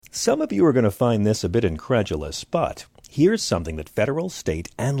Some of you are going to find this a bit incredulous, but here's something that federal, state,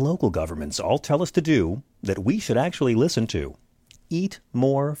 and local governments all tell us to do that we should actually listen to. Eat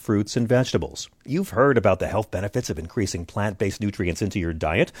more fruits and vegetables. You've heard about the health benefits of increasing plant-based nutrients into your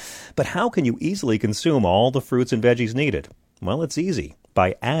diet, but how can you easily consume all the fruits and veggies needed? Well, it's easy.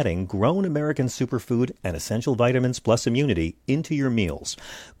 By adding Grown American Superfood and Essential Vitamins Plus Immunity into your meals.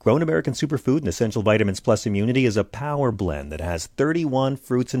 Grown American Superfood and Essential Vitamins Plus Immunity is a power blend that has 31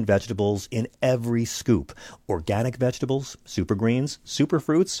 fruits and vegetables in every scoop. Organic vegetables, super greens, super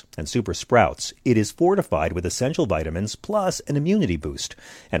fruits, and super sprouts. It is fortified with essential vitamins plus an immunity boost.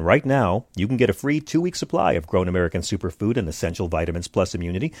 And right now, you can get a free 2-week supply of Grown American Superfood and Essential Vitamins Plus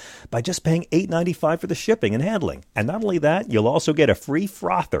Immunity by just paying $8.95 for the shipping and handling. And not only that, you'll also get a free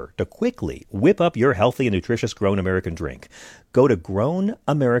frother to quickly whip up your healthy and nutritious Grown American drink. Go to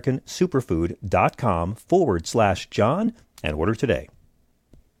grownamericansuperfood.com/John and order today.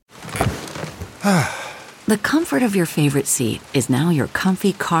 The comfort of your favorite seat is now your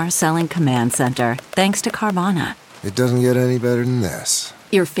comfy car selling command center, thanks to Carvana. It doesn't get any better than this.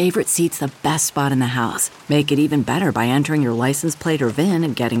 Your favorite seat's the best spot in the house. Make it even better by entering your license plate or VIN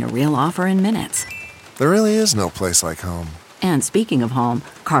and getting a real offer in minutes. There really is no place like home. And speaking of home,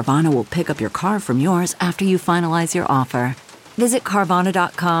 Carvana will pick up your car from yours after you finalize your offer. Visit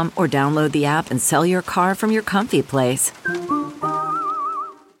Carvana.com or download the app and sell your car from your comfy place.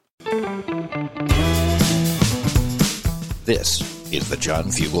 This is the John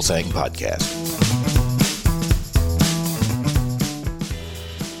Fugelsang Podcast.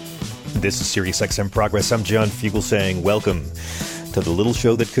 This is SiriusXM Progress. I'm John Fugelsang. Welcome to the little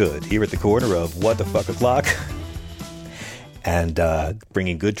show that could, here at the corner of What the Fuck O'Clock and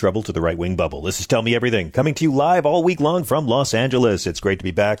bringing good trouble to the right-wing bubble. This is Tell Me Everything, coming to you live all week long from Los Angeles. It's great to be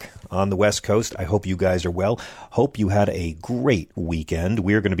back on the West Coast. I hope you guys are well. Hope you had a great weekend.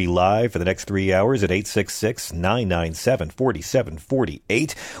 We're going to be live for the next 3 hours at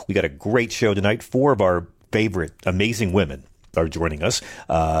 866-997-4748. We got a great show tonight. 4 of our favorite amazing women are joining us.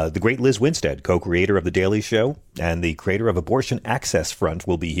 The great Liz Winstead, co-creator of The Daily Show and the creator of Abortion Access Front,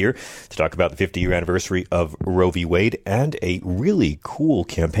 will be here to talk about the 50-year anniversary of Roe v. Wade and a really cool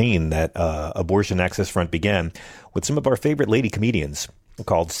campaign that Abortion Access Front began with some of our favorite lady comedians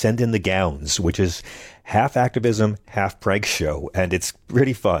called Send in the Gowns, which is half activism, half prank show, and it's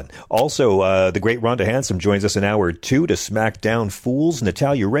pretty fun. Also, the great Rhonda Handsome joins us in hour 2 to smack down fools.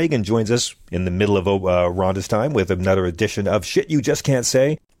 Natalia Reagan joins us in the middle of Rhonda's time with another edition of Shit You Just Can't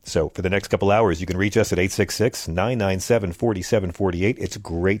Say. So for the next couple hours, you can reach us at 866-997-4748. It's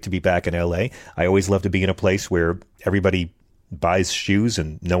great to be back in L.A. I always love to be in a place where everybody buys shoes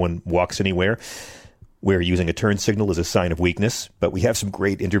and no one walks anywhere, where using a turn signal is a sign of weakness. But we have some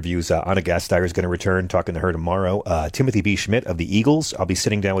great interviews. Anna Gasteyer is going to return, talking to her tomorrow. Timothy B. Schmidt of the Eagles, I'll be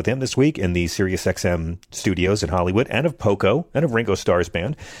sitting down with him this week in the SiriusXM studios in Hollywood, and of Poco, and of Ringo Starr's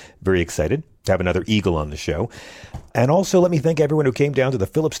band. Very excited to have another Eagle on the show. And also, let me thank everyone who came down to the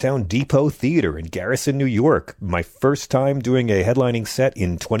Phillipstown Depot Theater in Garrison, New York. My first time doing a headlining set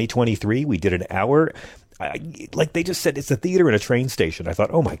in 2023. We did an hour. Like they just said, it's a theater and a train station. I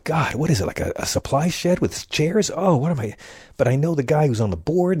thought, oh my God, what is it? Like a supply shed with chairs? Oh, what am I? But I know the guy who's on the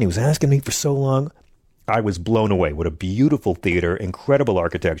board and he was asking me for so long. I was blown away. What a beautiful theater, incredible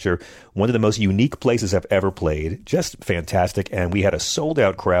architecture, one of the most unique places I've ever played. Just fantastic. And we had a sold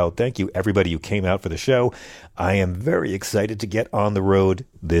out crowd. Thank you, everybody who came out for the show. I am very excited to get on the road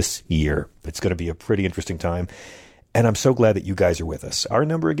this year. It's going to be a pretty interesting time. And I'm so glad that you guys are with us. Our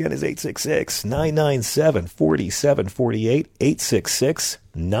number again is 866-997-4748,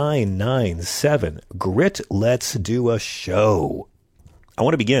 866-997-GRIT. Let's do a show. I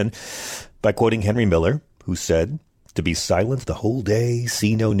want to begin by quoting Henry Miller, who said, "To be silent the whole day,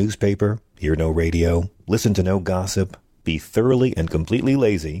 see no newspaper, hear no radio, listen to no gossip, be thoroughly and completely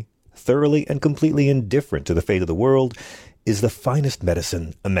lazy, thoroughly and completely indifferent to the fate of the world, is the finest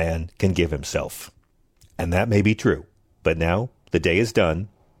medicine a man can give himself." And that may be true. But now the day is done,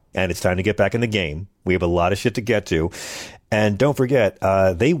 and it's time to get back in the game. We have a lot of shit to get to. And don't forget,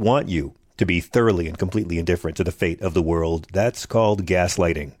 they want you to be thoroughly and completely indifferent to the fate of the world. That's called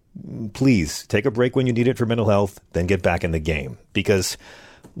gaslighting. Please take a break when you need it for mental health, then get back in the game, because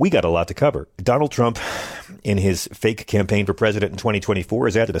we got a lot to cover. Donald Trump, in his fake campaign for president in 2024,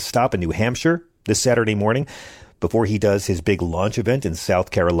 has added a stop in New Hampshire this Saturday morning. Before he does his big launch event in South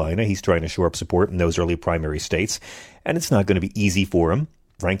Carolina, he's trying to shore up support in those early primary states. And it's not going to be easy for him.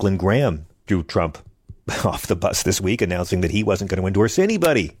 Franklin Graham drew Trump off the bus this week, announcing that he wasn't going to endorse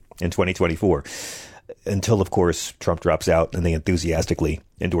anybody in 2024. until, of course, Trump drops out and they enthusiastically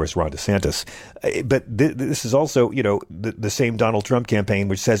endorse Ron DeSantis. But this is also, the same Donald Trump campaign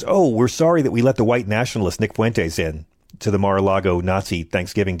which says, oh, we're sorry that we let the white nationalist Nick Fuentes in to the Mar-a-Lago Nazi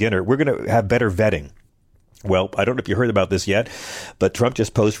Thanksgiving dinner. We're going to have better vetting. Well, I don't know if you heard about this yet, but Trump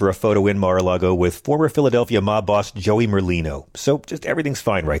just posed for a photo in Mar-a-Lago with former Philadelphia mob boss Joey Merlino. So just everything's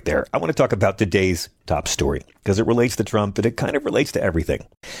fine right there. I want to talk about today's top story because it relates to Trump, but it kind of relates to everything.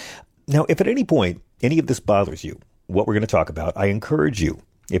 Now, if at any point any of this bothers you, what we're going to talk about, I encourage you,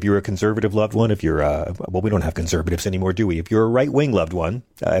 if you're a conservative loved one, if you're, well, we don't have conservatives anymore, do we? If you're a right-wing loved one,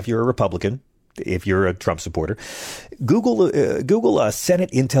 if you're a Republican, if you're a Trump supporter, Google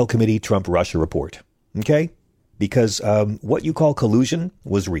Senate Intel Committee Trump-Russia report. Okay? Because what you call collusion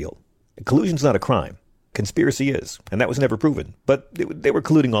was real. Collusion's not a crime. Conspiracy is. And that was never proven. But they were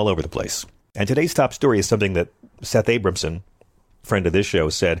colluding all over the place. And today's top story is something that Seth Abramson, friend of this show,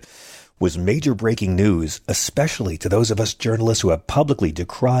 said was major breaking news, especially to those of us journalists who have publicly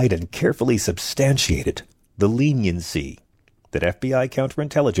decried and carefully substantiated the leniency that FBI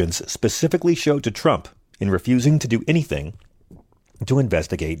counterintelligence specifically showed to Trump in refusing to do anything to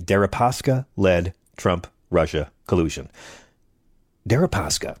investigate Deripaska-led Trump-Russia collusion.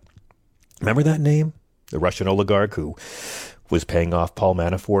 Deripaska. Remember that name? The Russian oligarch who was paying off Paul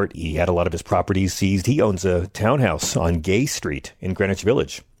Manafort. He had a lot of his properties seized. He owns a townhouse on Gay Street in Greenwich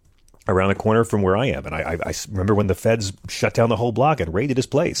Village, around the corner from where I am. And I remember when the feds shut down the whole block and raided his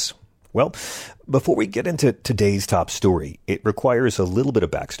place. Well, before we get into today's top story, it requires a little bit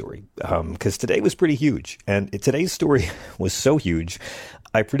of backstory, because today was pretty huge. And today's story was so huge,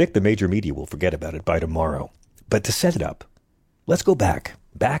 I predict the major media will forget about it by tomorrow. But to set it up, let's go back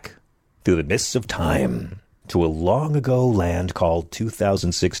through the mists of time to a long ago land called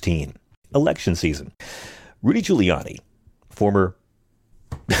 2016, election season. Rudy Giuliani, former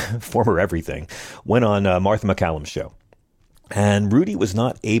everything, went on Martha McCallum's show. And Rudy was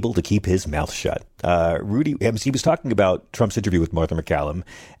not able to keep his mouth shut. He was talking about Trump's interview with Martha McCallum.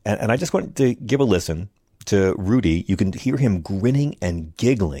 And I just wanted to give a listen to Rudy. You can hear him grinning and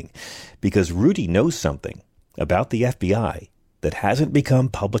giggling because Rudy knows something about the FBI that hasn't become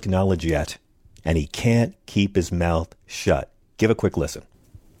public knowledge yet. And he can't keep his mouth shut. Give a quick listen.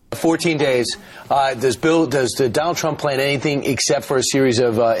 14 days. Does Donald Trump plan anything except for a series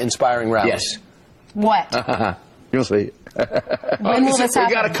of inspiring rallies? Yes. What? You'll see. When will this happen?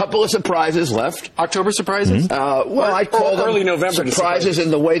 We got a couple of surprises left. October surprises? Well, I call them early November surprises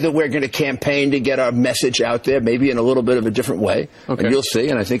in the way that we're going to campaign to get our message out there, maybe in a little bit of a different way. Okay. And you'll see,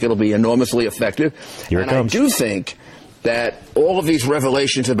 and I think it'll be enormously effective. Here it comes. I do think that all of these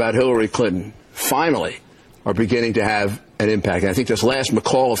revelations about Hillary Clinton finally are beginning to have an impact. And I think this last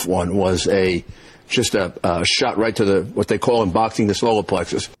McAuliffe one was just a shot right to what they call in boxing the solar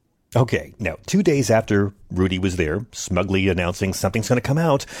plexus. Okay, now 2 days after Rudy was there, smugly announcing something's going to come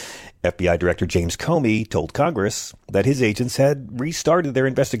out, FBI Director James Comey told Congress that his agents had restarted their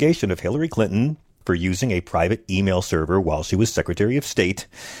investigation of Hillary Clinton for using a private email server while she was Secretary of State,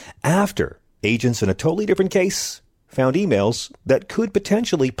 after agents in a totally different case found emails that could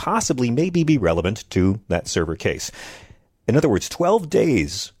potentially, possibly, maybe be relevant to that server case. In other words, 12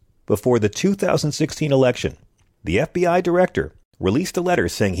 days before the 2016 election, the FBI director released a letter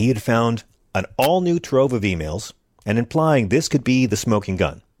saying he had found an all-new trove of emails and implying this could be the smoking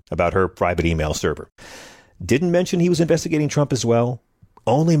gun about her private email server. Didn't mention he was investigating Trump as well,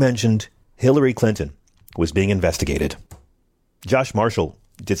 only mentioned Hillary Clinton was being investigated. Josh Marshall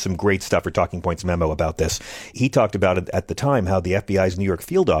did some great stuff for Talking Points Memo about this. He talked about it at the time, how the FBI's New York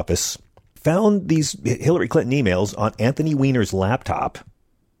field office found these Hillary Clinton emails on Anthony Weiner's laptop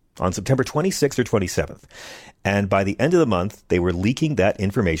on September 26th or 27th. And by the end of the month, they were leaking that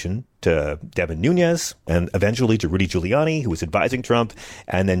information to Devin Nunes and eventually to Rudy Giuliani, who was advising Trump.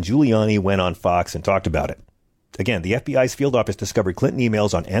 And then Giuliani went on Fox and talked about it. Again, the FBI's field office discovered Clinton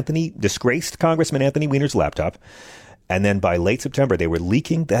emails on disgraced Congressman Anthony Weiner's laptop. And then by late September, they were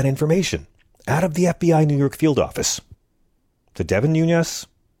leaking that information out of the FBI New York field office to Devin Nunes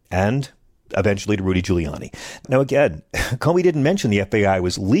and eventually to Rudy Giuliani. Now, again, Comey didn't mention the FBI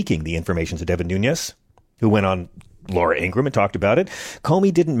was leaking the information to Devin Nunes, who went on Laura Ingraham and talked about it.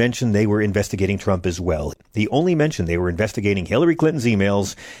 Comey didn't mention they were investigating Trump as well. He only mentioned they were investigating Hillary Clinton's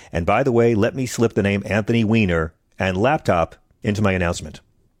emails. And by the way, let me slip the name Anthony Weiner and laptop into my announcement.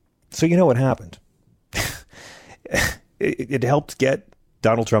 So you know what happened. It helped get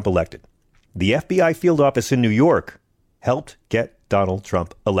Donald Trump elected. The FBI field office in New York helped get Donald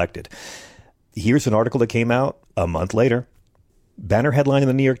Trump elected. Here's an article that came out a month later. Banner headline in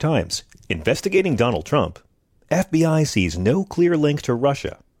the New York Times. Investigating Donald Trump. FBI sees no clear link to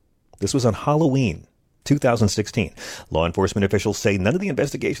Russia. This was on Halloween. 2016. Law enforcement officials say none of the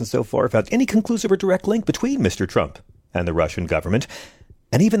investigations so far found any conclusive or direct link between Mr. Trump and the Russian government,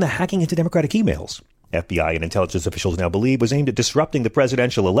 and even the hacking into Democratic emails FBI and intelligence officials now believe was aimed at disrupting the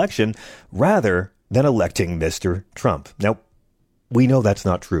presidential election rather than electing Mr. Trump. Now, we know that's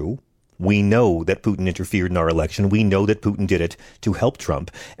not true. We know that Putin interfered in our election. We know that Putin did it to help Trump.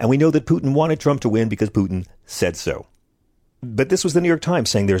 And we know that Putin wanted Trump to win because Putin said so. But this was the New York Times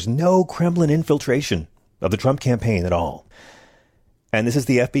saying there's no Kremlin infiltration of the Trump campaign at all. And this is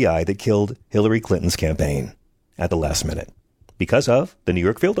the FBI that killed Hillary Clinton's campaign at the last minute because of the New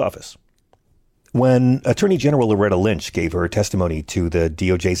York field office. When Attorney General Loretta Lynch gave her testimony to the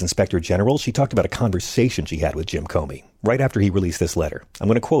DOJ's Inspector General, she talked about a conversation she had with Jim Comey right after he released this letter. I'm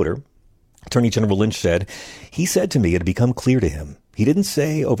going to quote her. Attorney General Lynch said, "He said to me it had become clear to him. He didn't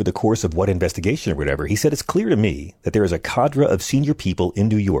say over the course of what investigation or whatever. He said it's clear to me that there is a cadre of senior people in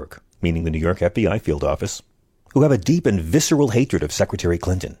New York," meaning the New York FBI field office, "who have a deep and visceral hatred of Secretary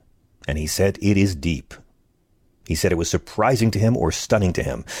Clinton. And he said it is deep. He said it was surprising to him or stunning to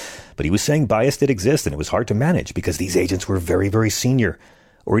him. But he was saying bias did exist and it was hard to manage because these agents were very, very senior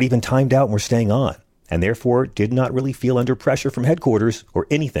or had even timed out and were staying on, and therefore did not really feel under pressure from headquarters or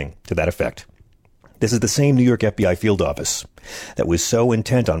anything to that effect." This is the same New York FBI field office that was so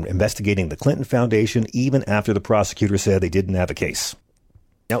intent on investigating the Clinton Foundation even after the prosecutor said they didn't have a case.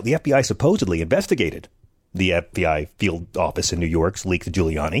 Now, the FBI supposedly investigated the FBI field office in New York's leak to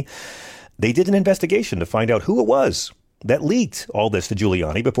Giuliani. They did an investigation to find out who it was that leaked all this to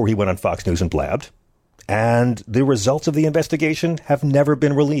Giuliani before he went on Fox News and blabbed. And the results of the investigation have never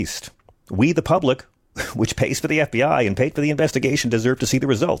been released. We, the public, which pays for the FBI and paid for the investigation, deserve to see the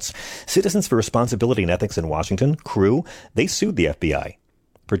results. Citizens for Responsibility and Ethics in Washington, CREW, they sued the FBI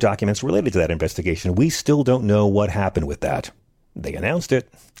for documents related to that investigation. We still don't know what happened with that. They announced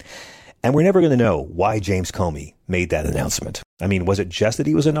it. And we're never going to know why James Comey made that announcement. I mean, was it just that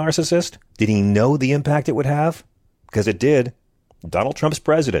he was a narcissist? Did he know the impact it would have? Because it did. Donald Trump's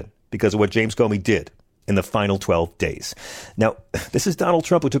president because of what James Comey did in the final 12 days. Now, this is Donald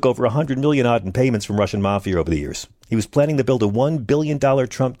Trump who took over $100 million odd in payments from Russian mafia over the years. He was planning to build a $1 billion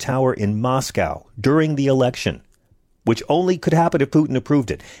Trump Tower in Moscow during the election, which only could happen if Putin approved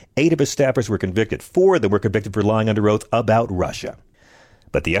it. 8 of his staffers were convicted. 4 of them were convicted for lying under oath about Russia.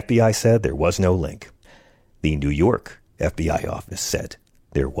 But the FBI said there was no link. The New York FBI office said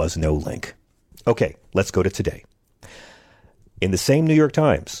there was no link. Okay, let's go to today. In the same New York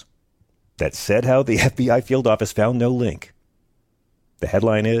Times that said how the FBI field office found no link, the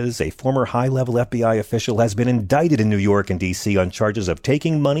headline is, a former high-level FBI official has been indicted in New York and D.C. on charges of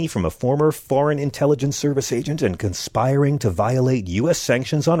taking money from a former Foreign Intelligence Service agent and conspiring to violate U.S.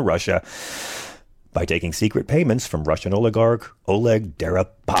 sanctions on Russia by taking secret payments from Russian oligarch Oleg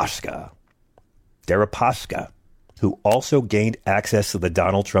Deripaska. Deripaska, who also gained access to the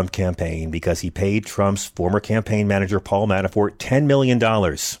Donald Trump campaign because he paid Trump's former campaign manager Paul Manafort $10 million.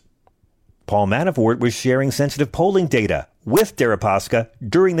 Paul Manafort was sharing sensitive polling data with Deripaska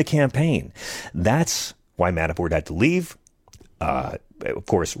during the campaign. That's why Manafort had to leave. Of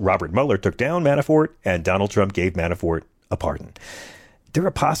course, Robert Mueller took down Manafort, and Donald Trump gave Manafort a pardon.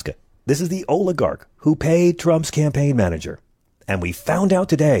 Deripaska, this is the oligarch who paid Trump's campaign manager. And we found out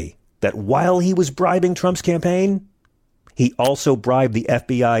today that while he was bribing Trump's campaign, he also bribed the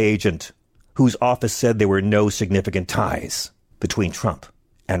FBI agent whose office said there were no significant ties between Trump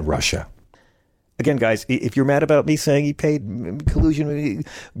and Russia. Again, guys, if you're mad about me saying he paid collusion,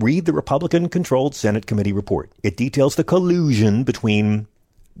 read the Republican-controlled Senate committee report. It details the collusion between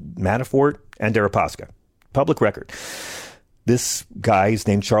Manafort and Deripaska. Public record. This guy is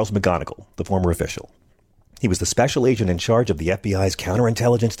named Charles McGonigal, the former official. He was the special agent in charge of the FBI's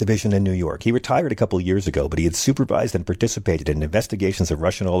counterintelligence division in New York. He retired a couple of years ago, but he had supervised and participated in investigations of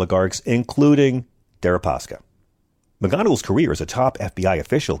Russian oligarchs, including Deripaska. McGonigal's career as a top FBI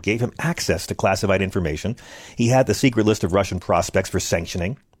official gave him access to classified information. He had the secret list of Russian prospects for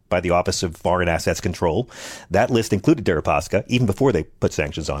sanctioning by the Office of Foreign Assets Control. That list included Deripaska, even before they put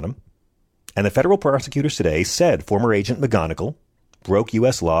sanctions on him. And the federal prosecutors today said former agent McGonigal broke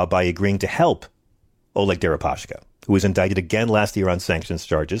U.S. law by agreeing to help Oleg Deripaska, who was indicted again last year on sanctions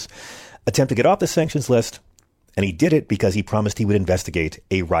charges, attempt to get off the sanctions list. And he did it because he promised he would investigate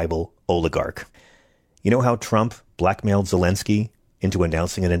a rival oligarch. You know how Trump blackmailed Zelensky into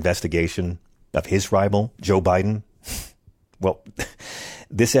announcing an investigation of his rival, Joe Biden? Well,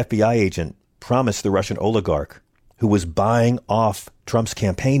 this FBI agent promised the Russian oligarch who was buying off Trump's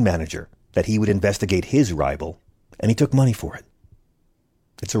campaign manager that he would investigate his rival, and he took money for it.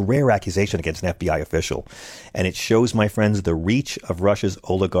 It's a rare accusation against an FBI official, and it shows, my friends, the reach of Russia's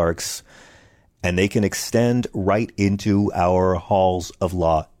oligarchs and they can extend right into our halls of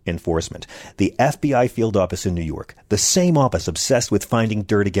law enforcement. The FBI field office in New York, the same office obsessed with finding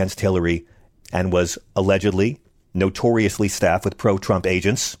dirt against Hillary and was allegedly, notoriously staffed with pro-Trump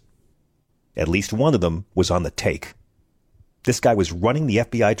agents. At least one of them was on the take. This guy was running the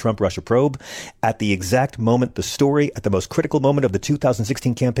FBI Trump-Russia probe at the exact moment the story, at the most critical moment of the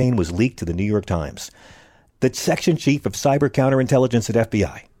 2016 campaign, was leaked to the New York Times. The section chief of cyber counterintelligence at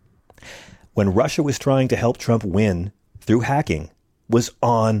FBI, when Russia was trying to help Trump win through hacking, was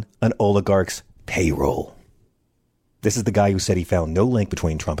on an oligarch's payroll. This is the guy who said he found no link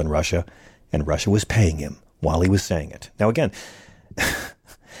between Trump and Russia was paying him while he was saying it. Now, again,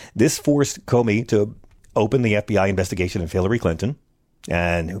 this forced Comey to open the FBI investigation of Hillary Clinton,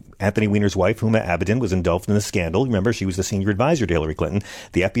 and Anthony Weiner's wife, Huma Abedin, was engulfed in the scandal. Remember, she was the senior advisor to Hillary Clinton.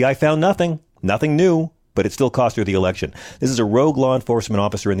 The FBI found nothing new, but it still cost her the election. This is a rogue law enforcement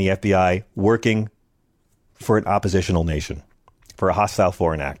officer in the FBI working for an oppositional nation, for a hostile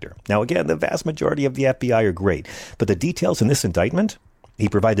foreign actor. Now, again, the vast majority of the FBI are great, but the details in this indictment: he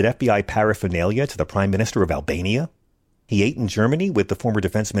provided FBI paraphernalia to the Prime Minister of Albania. He ate in Germany with the former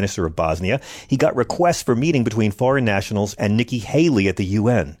defense minister of Bosnia. He got requests for meeting between foreign nationals and Nikki Haley at the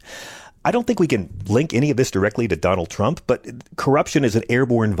UN. I don't think we can link any of this directly to Donald Trump, but corruption is an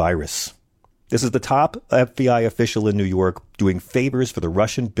airborne virus. This is the top FBI official in New York doing favors for the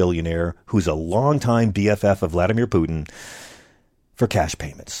Russian billionaire who's a longtime BFF of Vladimir Putin for cash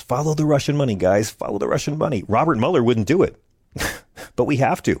payments. Follow the Russian money, guys. Follow the Russian money. Robert Mueller wouldn't do it, but we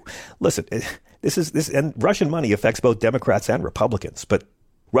have to. Listen, this and Russian money affects both Democrats and Republicans, but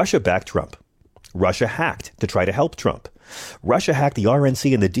Russia backed Trump. Russia hacked to try to help Trump. Russia hacked the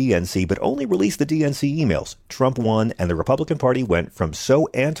RNC and the DNC, but only released the DNC emails. Trump won, and the Republican Party went from so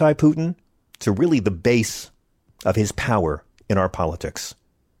anti-Putin to really the base of his power in our politics.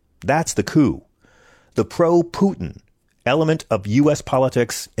 That's the coup. The pro-Putin element of U.S.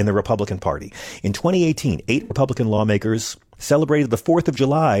 politics in the Republican Party. In 2018, 8 Republican lawmakers celebrated the 4th of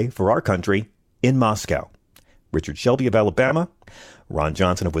July for our country in Moscow. Richard Shelby of Alabama, Ron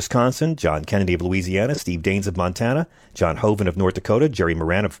Johnson of Wisconsin, John Kennedy of Louisiana, Steve Daines of Montana, John Hoeven of North Dakota, Jerry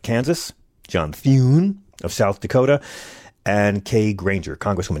Moran of Kansas, John Thune of South Dakota, and Kay Granger,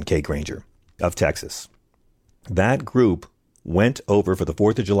 Congresswoman Kay Granger of Texas. That group went over for the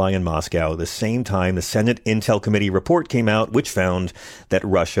 4th of July in Moscow the same time the Senate Intel Committee report came out, which found that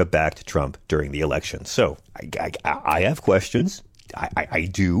Russia backed Trump during the election. So I have questions. I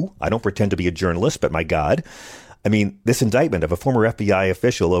do. I don't pretend to be a journalist, but my God. I mean, this indictment of a former FBI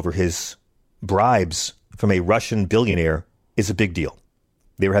official over his bribes from a Russian billionaire is a big deal.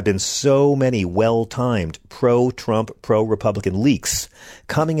 There have been so many well-timed pro-Trump, pro-Republican leaks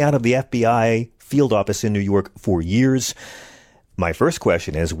coming out of the FBI field office in New York for years. My first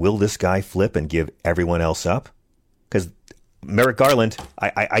question is, will this guy flip and give everyone else up? Because Merrick Garland,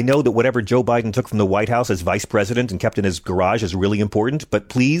 I know that whatever Joe Biden took from the White House as vice president and kept in his garage is really important, but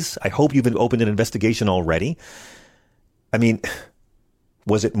please, I hope you've opened an investigation already. I mean,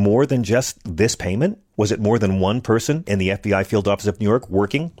 was it more than just this payment? Was it more than one person in the FBI field office of New York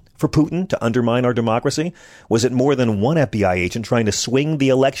working for Putin to undermine our democracy? Was it more than one FBI agent trying to swing the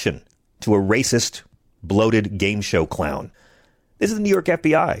election to a racist, bloated game show clown? This is the New York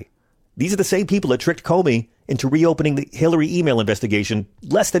FBI. These are the same people that tricked Comey into reopening the Hillary email investigation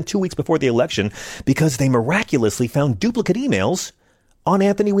less than 2 weeks before the election because they miraculously found duplicate emails on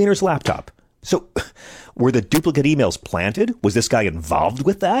Anthony Weiner's laptop. So were the duplicate emails planted? Was this guy involved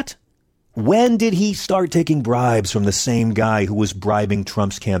with that? When did he start taking bribes from the same guy who was bribing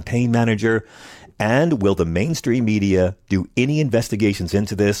Trump's campaign manager? And will the mainstream media do any investigations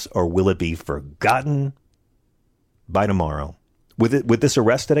into this, or will it be forgotten by tomorrow? Would this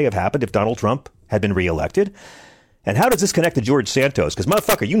arrest today have happened if Donald Trump had been reelected? And how does this connect to George Santos? Because,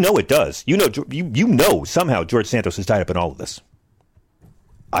 motherfucker, you know it does. You know somehow George Santos is tied up in all of this.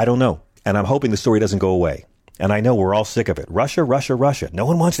 I don't know. And I'm hoping the story doesn't go away. And I know we're all sick of it. Russia, Russia, Russia. No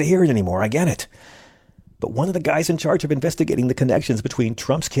one wants to hear it anymore. I get it. But one of the guys in charge of investigating the connections between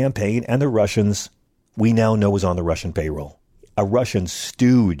Trump's campaign and the Russians, we now know is on the Russian payroll. A Russian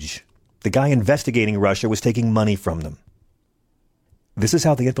stooge. The guy investigating Russia was taking money from them. This is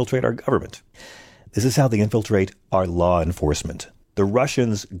how they infiltrate our government. This is how they infiltrate our law enforcement. The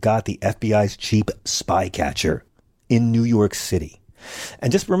Russians got the FBI's cheap spy catcher in New York City.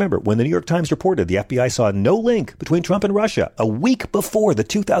 And just remember, when the New York Times reported the FBI saw no link between Trump and Russia a week before the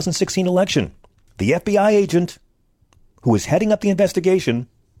 2016 election, the FBI agent who was heading up the investigation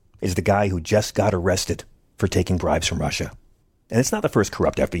is the guy who just got arrested for taking bribes from Russia. And it's not the first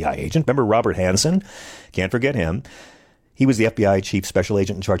corrupt FBI agent. Remember Robert Hansen? Can't forget him. He was the FBI chief special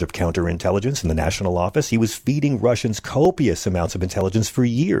agent in charge of counterintelligence in the national office. He was feeding Russians copious amounts of intelligence for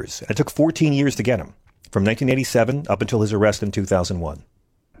years. It took 14 years to get him, from 1987 up until his arrest in 2001.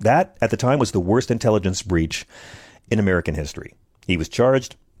 That, at the time, was the worst intelligence breach in American history. He was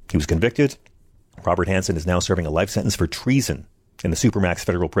charged. He was convicted. Robert Hansen is now serving a life sentence for treason in the Supermax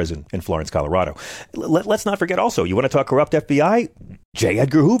federal prison in Florence, Colorado. Let's not forget also, you want to talk corrupt FBI? J.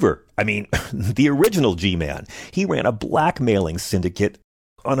 Edgar Hoover. I mean, the original G-Man. He ran a blackmailing syndicate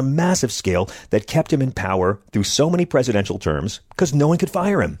on a massive scale that kept him in power through so many presidential terms because no one could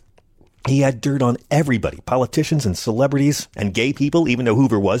fire him. He had dirt on everybody, politicians and celebrities and gay people, even though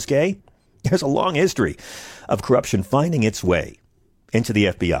Hoover was gay. There's a long history of corruption finding its way into the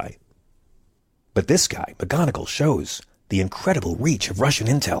FBI. But this guy, McGonigal, shows the incredible reach of Russian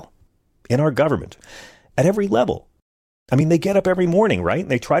intel in our government at every level. I mean, they get up every morning, right?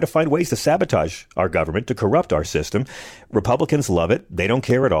 And they try to find ways to sabotage our government, to corrupt our system. Republicans love it. They don't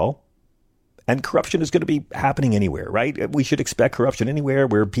care at all. And corruption is going to be happening anywhere, right? We should expect corruption anywhere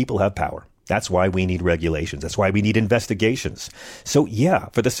where people have power. That's why we need regulations. That's why we need investigations. So, yeah,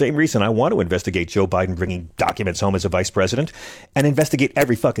 for the same reason, I want to investigate Joe Biden bringing documents home as a vice president and investigate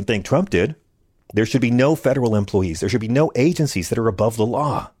every fucking thing Trump did. There should be no federal employees. There should be no agencies that are above the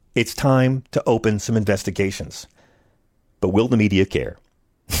law. It's time to open some investigations. But will the media care?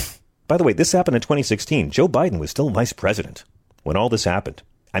 By the way, this happened in 2016. Joe Biden was still vice president when all this happened.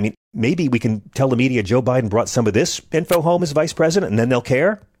 I mean, maybe we can tell the media Joe Biden brought some of this info home as vice president and then they'll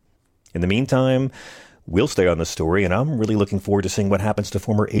care. In the meantime, we'll stay on the story, and I'm really looking forward to seeing what happens to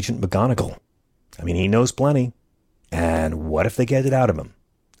former Agent McGonigal. I mean, he knows plenty. And what if they get it out of him?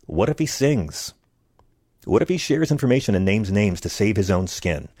 What if he sings? What if he shares information and names names to save his own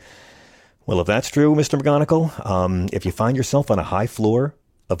skin? Well, if that's true, Mr. McGonigal, if you find yourself on a high floor,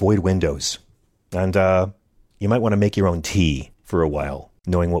 avoid windows. And you might want to make your own tea for a while,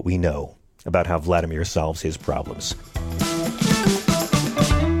 knowing what we know about how Vladimir solves his problems.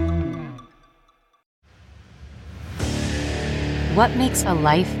 What makes a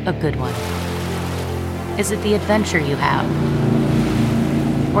life a good one? Is it the adventure you have?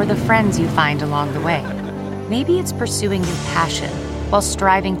 Or the friends you find along the way? Maybe it's pursuing your passion while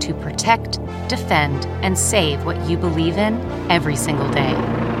striving to protect, defend, and save what you believe in every single day.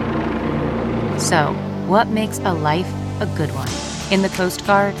 So, what makes a life a good one? In the Coast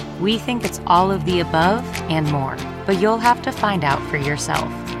Guard, we think it's all of the above and more, but you'll have to find out for yourself.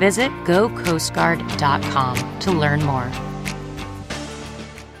 Visit gocoastguard.com to learn more.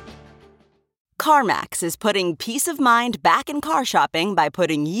 CarMax is putting peace of mind back in car shopping by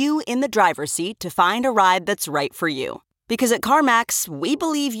putting you in the driver's seat to find a ride that's right for you. Because at CarMax, we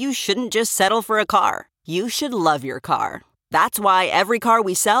believe you shouldn't just settle for a car. You should love your car. That's why every car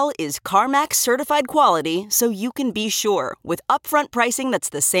we sell is CarMax certified quality, so you can be sure with upfront pricing that's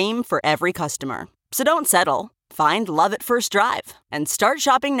the same for every customer. So don't settle. Find love at first drive and start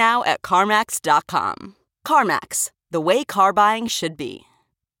shopping now at CarMax.com. CarMax, the way car buying should be.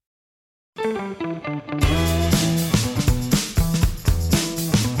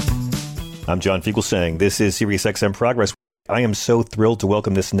 I'm John Fugelsang. This is SiriusXM Progress. I am so thrilled to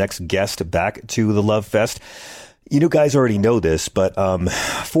welcome this next guest back to the Love Fest. You guys already know this, but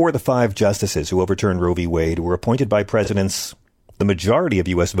 4 of the 5 justices who overturned Roe v. Wade were appointed by presidents the majority of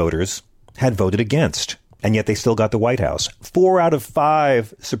U.S. voters had voted against, and yet they still got the White House. 4 out of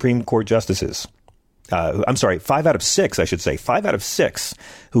 5 Supreme Court justices. 5 out of 6, I should say. 5 out of 6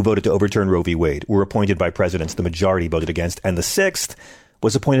 who voted to overturn Roe v. Wade were appointed by presidents the majority voted against, and the 6th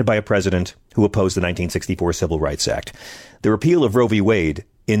was appointed by a president who opposed the 1964 Civil Rights Act. The repeal of Roe v. Wade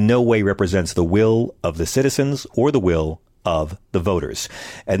in no way represents the will of the citizens or the will of the voters.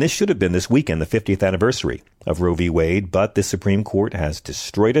 And this should have been this weekend, the 50th anniversary of Roe v. Wade, but the Supreme Court has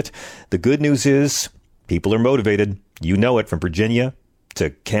destroyed it. The good news is people are motivated. You know it, from Virginia to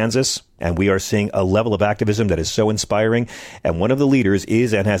Kansas, and we are seeing a level of activism that is so inspiring. And one of the leaders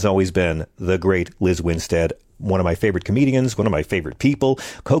is and has always been the great Liz Winstead, one of my favorite comedians, one of my favorite people,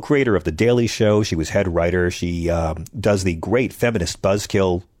 co-creator of The Daily Show. She was head writer. She does the great Feminist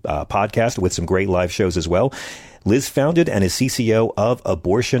Buzzkill podcast with some great live shows as well. Liz founded and is CCO of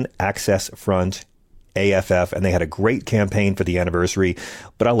Abortion Access Front, AFF, and they had a great campaign for the anniversary,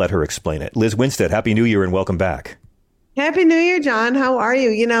 but I'll let her explain it. Liz Winstead, Happy New Year and welcome back. Happy New Year, John. How are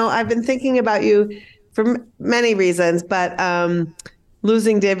you? I've been thinking about you for many reasons, but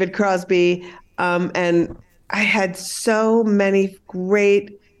losing David Crosby, and I had so many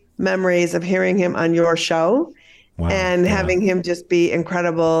great memories of hearing him on your show. Wow, and having him just be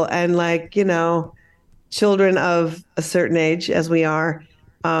incredible. And children of a certain age, as we are,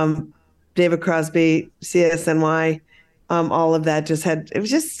 David Crosby, CSNY, all of that I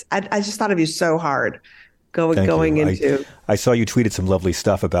just thought of you so hard going into. I saw you tweeted some lovely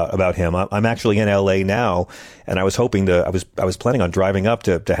stuff about him. I'm actually in LA now, and I was hoping I was planning on driving up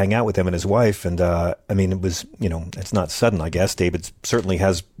to hang out with him and his wife. And I mean, it was, it's not sudden, I guess. David certainly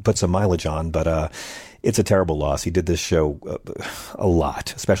has put some mileage on, but it's a terrible loss. He did this show a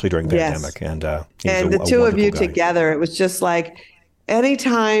lot, especially during the pandemic. And the two of you together, it was just like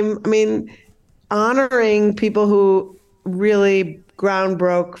anytime, I mean, honoring people who really ground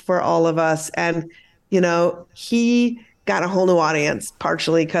broke for all of us. And, he got a whole new audience,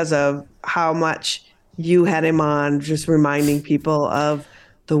 partially because of how much you had him on, just reminding people of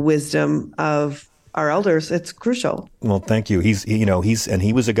the wisdom of our elders. It's crucial. Well, thank you. He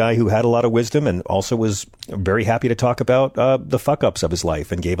was a guy who had a lot of wisdom and also was very happy to talk about the fuck ups of his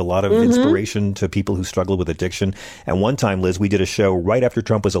life and gave a lot of inspiration to people who struggle with addiction. And one time, Liz, we did a show right after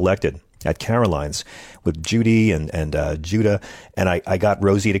Trump was elected at Caroline's with Judy and Judah. And I got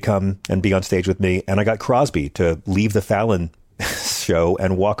Rosie to come and be on stage with me. And I got Crosby to leave the Fallon show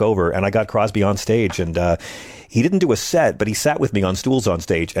and walk over. And I got Crosby on stage, and he didn't do a set, but he sat with me on stools on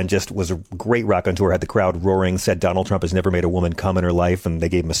stage and just was a great raconteur, had the crowd roaring, said Donald Trump has never made a woman come in her life, and they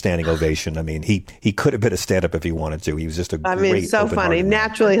gave him a standing ovation. I mean, he could have been a stand-up if he wanted to. He was just so funny,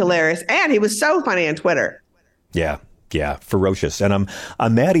 naturally hilarious. And he was so funny on Twitter. Yeah, ferocious. And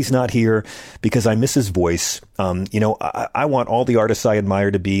I'm mad he's not here because I miss his voice. I want all the artists I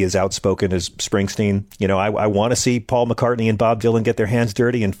admire to be as outspoken as Springsteen. I want to see Paul McCartney and Bob Dylan get their hands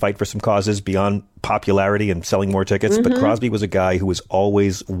dirty and fight for some causes beyond popularity and selling more tickets. But Crosby was a guy who was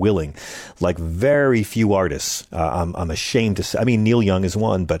always willing, like very few artists. I'm ashamed to say, I mean, Neil Young is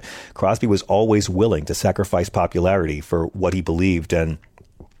one, but Crosby was always willing to sacrifice popularity for what he believed. And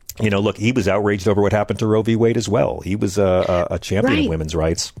look, he was outraged over what happened to Roe v. Wade as well. He was a champion of women's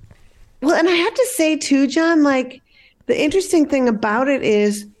rights. Well, and I have to say, too, John, like the interesting thing about it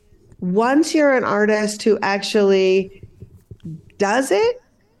is once you're an artist who actually does it,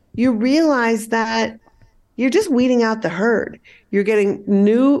 you realize that you're just weeding out the herd. You're getting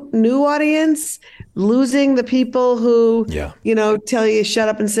new audience, losing the people who, tell you shut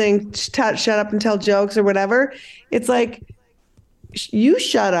up and shut up and tell jokes or whatever. It's like, you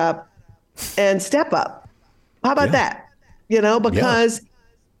shut up and step up. How about that? Because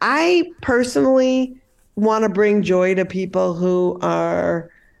I personally want to bring joy to people who are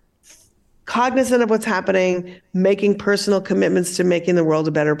cognizant of what's happening, making personal commitments to making the world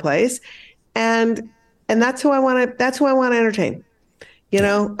a better place. And that's who I want to entertain.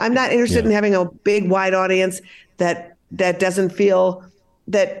 I'm not interested in having a big, wide audience that doesn't want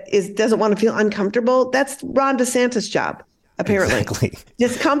to feel uncomfortable. That's Ron DeSantis' job. Apparently, exactly.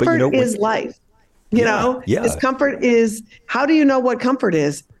 Discomfort is life. Discomfort is, how do you know what comfort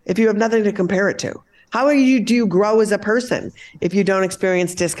is if you have nothing to compare it to? How do you grow as a person if you don't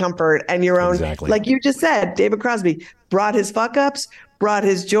experience discomfort and your own, like you just said, David Crosby brought his fuck ups, brought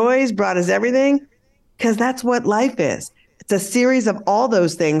his joys, brought his everything, because that's what life is. It's a series of all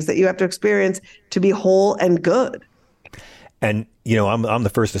those things that you have to experience to be whole and good. And, I'm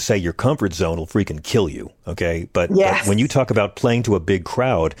the first to say your comfort zone will freaking kill you. Okay. But when you talk about playing to a big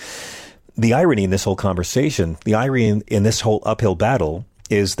crowd, the irony in this whole conversation, the irony in this whole uphill battle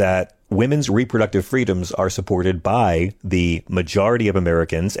is that women's reproductive freedoms are supported by the majority of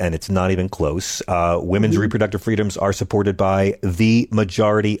Americans, and it's not even close. Women's reproductive freedoms are supported by the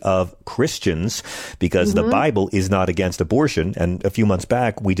majority of Christians because the Bible is not against abortion. And a few months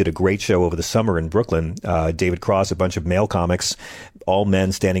back, we did a great show over the summer in Brooklyn. David Cross, a bunch of male comics, all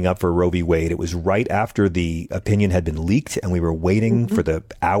men standing up for Roe v. Wade. It was right after the opinion had been leaked, and we were waiting for the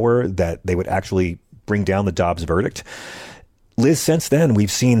hour that they would actually bring down the Dobbs verdict. Liz, since then, we've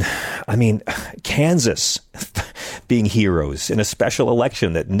seen, Kansas being heroes in a special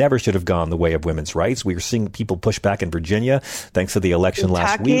election that never should have gone the way of women's rights. We were seeing people push back in Virginia thanks to the election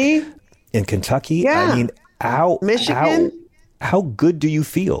last week. In Kentucky. Yeah. Michigan. How good do you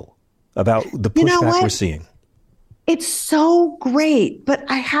feel about the pushback we're seeing? It's so great. But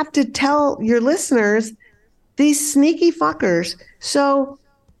I have to tell your listeners, these sneaky fuckers. So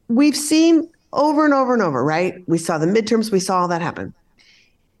we've seen over and over and over, right? We saw the midterms. We saw all that happen.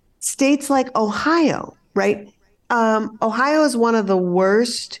 States like Ohio, right? Ohio is one of the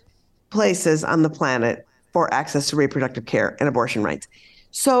worst places on the planet for access to reproductive care and abortion rights.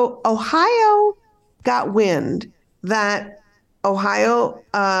 So Ohio got wind that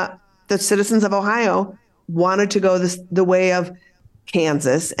the citizens of Ohio wanted to go the way of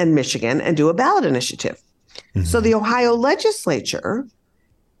Kansas and Michigan and do a ballot initiative. So the Ohio legislature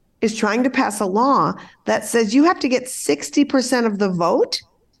is trying to pass a law that says you have to get 60% of the vote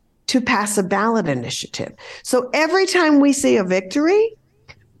to pass a ballot initiative. So every time we see a victory,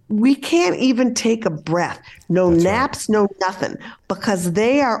 we can't even take a breath. No naps, no nothing, because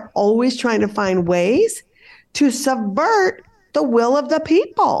they are always trying to find ways to subvert the will of the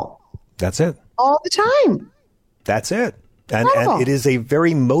people. That's it. All the time. That's it. And it is a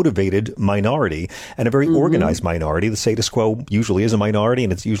very motivated minority and a very organized minority. The status quo usually is a minority,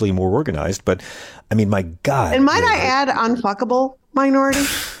 and it's usually more organized. But, I mean, my God. And might I add unfuckable minority?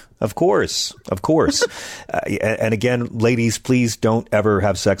 Of course. And again, ladies, please don't ever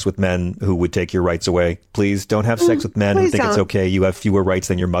have sex with men who would take your rights away. Please don't have sex with men who think it's okay. You have fewer rights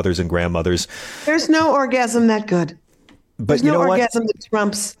than your mothers and grandmothers. There's no orgasm that good. But There's you know no what? orgasm that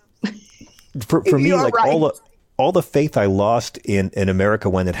trumps. For me, like right. all the faith I lost in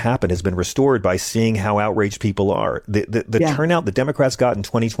America when it happened has been restored by seeing how outraged people are. The turnout the Democrats got in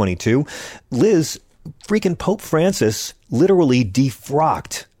 2022, Liz, freaking Pope Francis literally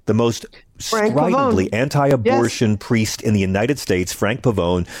defrocked the most stridently anti-abortion priest in the United States, Frank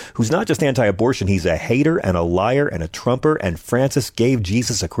Pavone, who's not just anti-abortion, he's a hater and a liar and a trumper. And Francis gave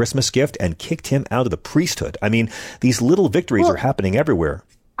Jesus a Christmas gift and kicked him out of the priesthood. I mean, these little victories are happening everywhere.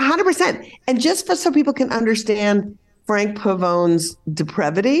 100%. And just so people can understand Frank Pavone's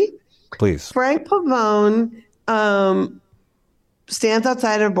depravity, please. Frank Pavone stands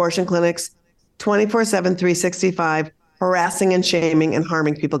outside of abortion clinics 24/7, 365, harassing and shaming and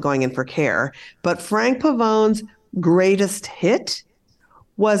harming people going in for care. But Frank Pavone's greatest hit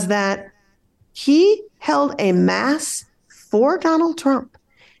was that he held a mass for Donald Trump.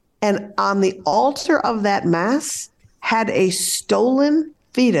 And on the altar of that mass had a stolen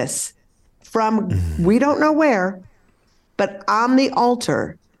fetus from we don't know where, but on the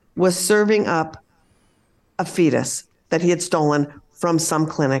altar was serving up a fetus that he had stolen from some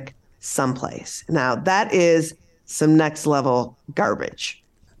clinic someplace. Now, that is some next level garbage.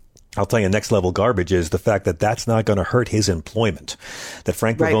 I'll tell you, next level garbage is the fact that that's not going to hurt his employment. That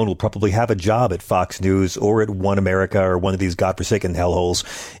Frank Pavone will probably have a job at Fox News or at One America or one of these godforsaken hellholes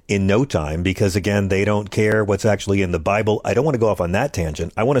in no time, because, again, they don't care what's actually in the Bible. I don't want to go off on that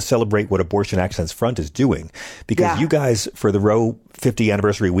tangent. I want to celebrate what Abortion Access Front is doing, because you guys, for the Roe 50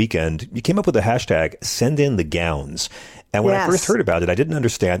 anniversary weekend, you came up with the hashtag Send In the Gowns. And when I first heard about it, I didn't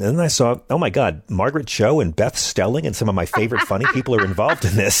understand. And then I saw, oh, my God, Margaret Cho and Beth Stelling and some of my favorite funny people are involved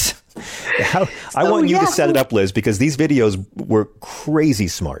in this. I want you to set it up, Liz, because these videos were crazy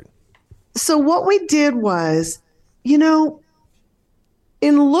smart. So what we did was, in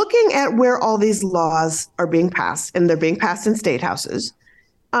looking at where all these laws are being passed, and they're being passed in state houses,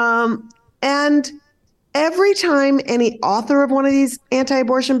 and every time any author of one of these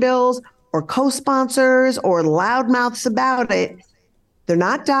anti-abortion bills or co-sponsors or loudmouths about it, they're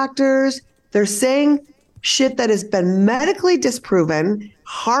not doctors. They're saying shit that has been medically disproven,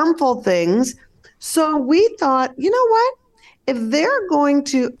 harmful things. So we thought, you know what? If they're going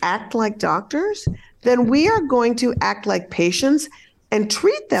to act like doctors, then we are going to act like patients and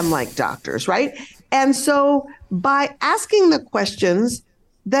treat them like doctors, right? And so by asking the questions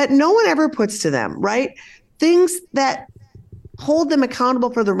that no one ever puts to them, right? Things that hold them accountable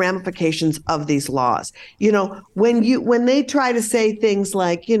for the ramifications of these laws. When they try to say things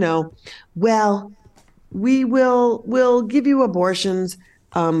like, well, we'll give you abortions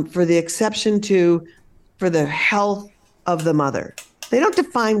for the exception for the health of the mother. They don't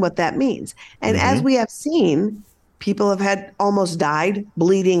define what that means. And as we have seen, people have had almost died,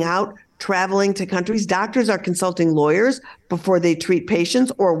 bleeding out, traveling to countries. Doctors are consulting lawyers before they treat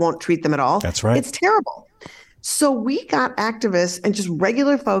patients or won't treat them at all. That's right. It's terrible. So we got activists and just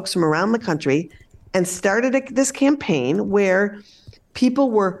regular folks from around the country and started this campaign where people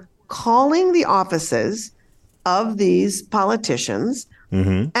were calling the offices of these politicians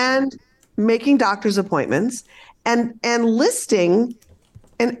and making doctor's appointments and listing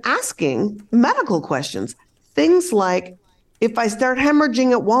and asking medical questions. Things like, if I start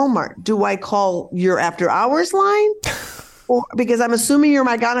hemorrhaging at Walmart, do I call your after hours line? Or, because I'm assuming you're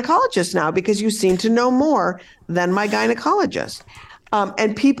my gynecologist now because you seem to know more than my gynecologist.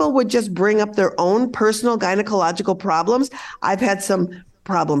 And people would just bring up their own personal gynecological problems. I've had some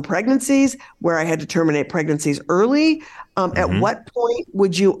problem pregnancies where I had to terminate pregnancies early. At what point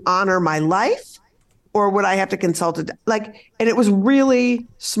would you honor my life? Or would I have to consult and it was really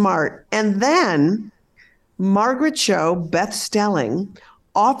smart. And then Margaret Cho, Beth Stelling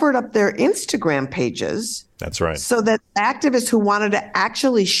offered up their Instagram pages. That's right. So that activists who wanted to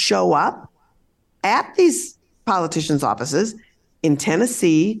actually show up at these politicians' offices in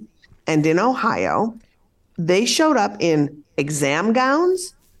Tennessee and in Ohio, they showed up in exam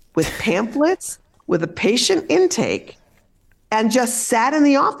gowns with pamphlets, with a patient intake, and just sat in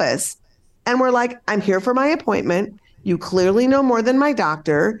the office and were like, I'm here for my appointment. You clearly know more than my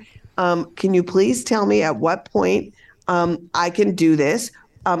doctor. Can you please tell me at what point I can do this?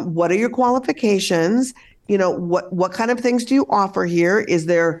 What are your qualifications? You know, what kind of things do you offer here? Is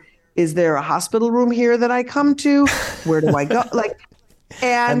there a hospital room here that I come to? Where do I go? Like,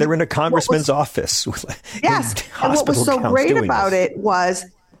 and they're in a congressman's office. Yes. And what was so great about it was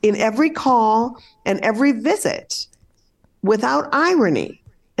in every call and every visit, without irony,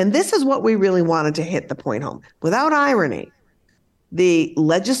 and this is what we really wanted to hit the point home, without irony, the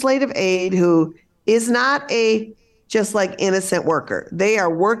legislative aide who is not a just like innocent worker. They are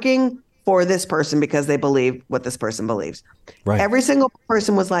working for this person because they believe what this person believes. Right. Every single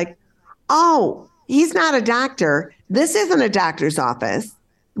person was like, oh, he's not a doctor. This isn't a doctor's office.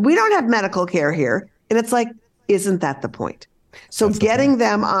 We don't have medical care here. And it's like, isn't that the point? So getting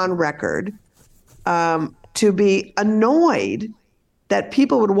them on record to be annoyed that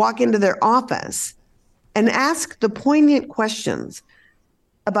people would walk into their office and ask the poignant questions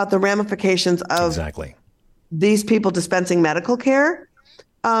about the ramifications of these people dispensing medical care,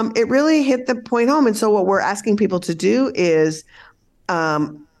 it really hit the point home. And so what we're asking people to do is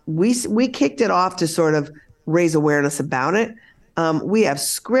we kicked it off to sort of raise awareness about it. We have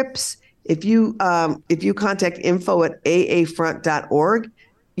scripts. If you contact info@aafront.org,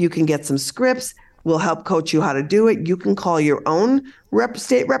 you can get some scripts. We'll help coach you how to do it. You can call your own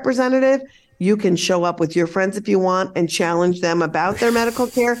state representative. You can show up with your friends if you want and challenge them about their medical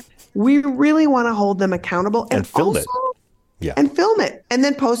care. We really want to hold them accountable and film it. Yeah. And film it and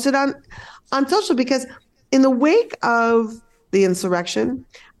then post it on social, because in the wake of the insurrection,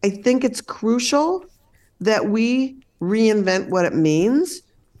 I think it's crucial that we reinvent what it means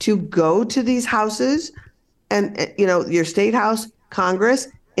to go to these houses and, you know, your state house, Congress,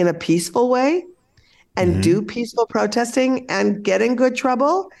 in a peaceful way and do peaceful protesting and get in good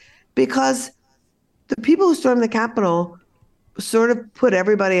trouble, because the people who stormed the Capitol sort of put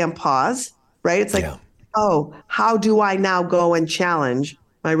everybody on pause, right? It's like, oh, how do I now go and challenge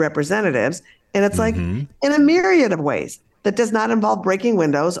my representatives? And it's like in a myriad of ways that does not involve breaking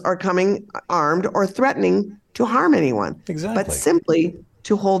windows or coming armed or threatening to harm anyone, but simply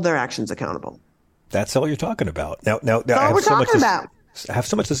to hold their actions accountable. That's all you're talking about. Now That's all we're talking about. I have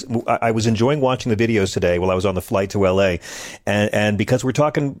so much this. I was enjoying watching the videos today while I was on the flight to LA. And because we're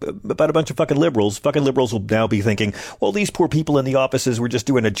talking about a bunch of fucking liberals will now be thinking, well, these poor people in the offices were just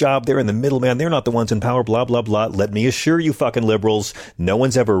doing a job. They're in the middleman. They're not the ones in power, blah, blah, blah. Let me assure you, fucking liberals, no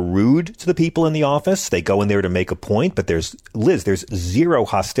one's ever rude to the people in the office. They go in there to make a point. But there's zero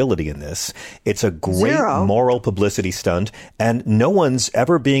hostility in this. It's a great moral publicity stunt. And no one's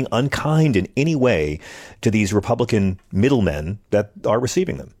ever being unkind in any way to these Republican middlemen that are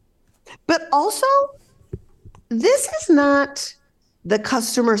receiving them. But also, this is not the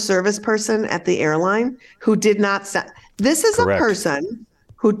customer service person at the airline who did not this is a person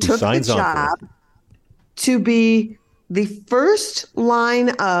who took the job to be the first line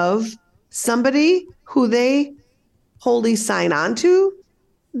of somebody who they wholly sign on to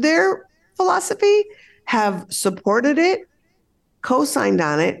their philosophy, have supported it, co-signed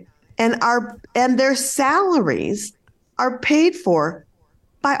on it, and their salaries are paid for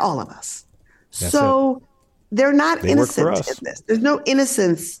by all of us. So they're not innocent in this. There's no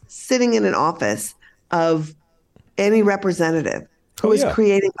innocence sitting in an office of any representative who is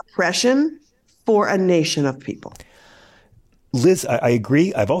creating oppression for a nation of people. Liz, I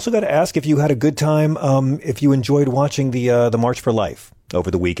agree. I've also got to ask if you had a good time, if you enjoyed watching the March for Life over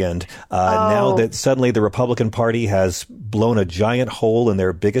the weekend. Now that suddenly the Republican Party has blown a giant hole in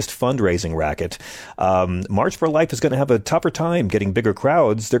their biggest fundraising racket, March for Life is going to have a tougher time getting bigger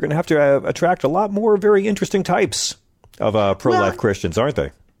crowds. They're going to have to attract a lot more very interesting types of pro-life Christians, aren't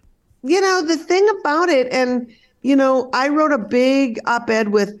they? You know, the thing about it, and, you know, I wrote a big op-ed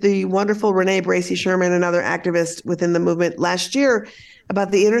with the wonderful Renee Bracey Sherman, another activist within the movement last year,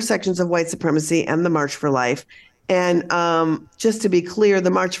 about the intersections of white supremacy and the March for Life. And just to be clear,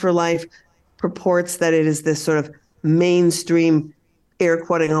 the March for Life purports that it is this sort of mainstream, air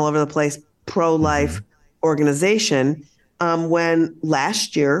quoting all over the place, pro-life organization, when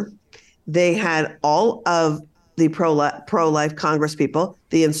last year they had all of the pro-life Congress people,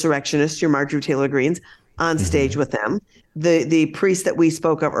 the insurrectionists, your Marjorie Taylor Greenes, on stage with them. The priest that we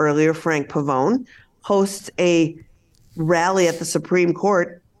spoke of earlier, Frank Pavone, hosts a rally at the Supreme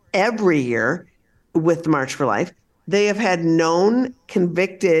Court every year with the March for Life. They have had known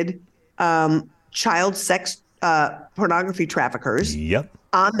convicted child sex pornography traffickers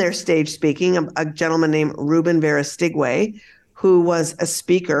on their stage speaking. A gentleman named Ruben Vera Stigway, who was a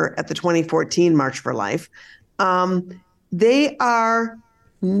speaker at the 2014 March for Life. they are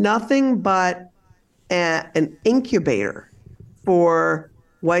nothing but an incubator for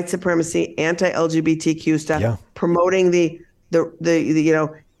white supremacy, anti-LGBTQ stuff, promoting the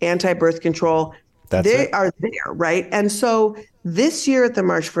anti-birth control. They are there, right? And so this year at the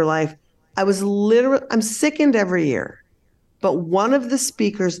March for Life, I'm sickened every year. But one of the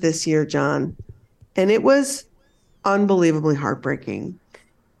speakers this year, John, and it was unbelievably heartbreaking,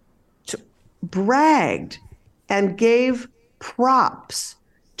 bragged and gave props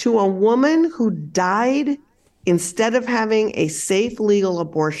to a woman who died instead of having a safe legal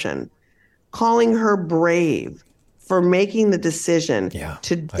abortion, calling her brave for making the decision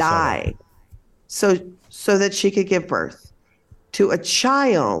to die so that she could give birth to a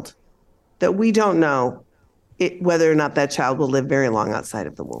child that we don't know whether or not that child will live very long outside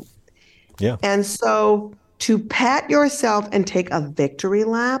of the womb. Yeah. And so to pat yourself and take a victory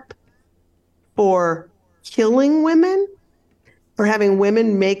lap for killing women, for having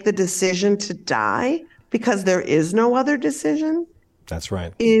women make the decision to die because there is no other decision. That's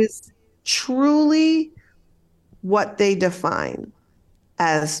right. Is truly what they define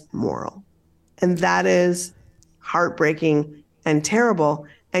as moral. And that is heartbreaking and terrible.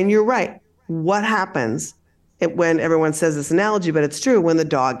 And you're right. What happens when everyone says this analogy, but it's true, when the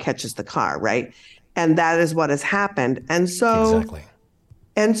dog catches the car, right? And that is what has happened. And so, exactly.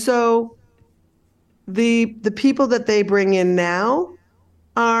 And so the people that they bring in now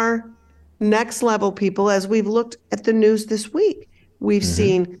are next level people. As we've looked at the news this week, we've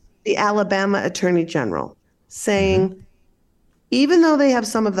seen the Alabama Attorney General saying, even though they have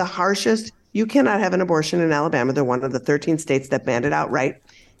some of the harshest, you cannot have an abortion in Alabama. They're one of the 13 states that banned it outright.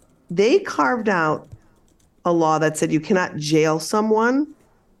 They carved out a law that said you cannot jail someone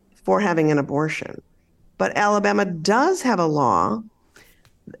for having an abortion. But Alabama does have a law.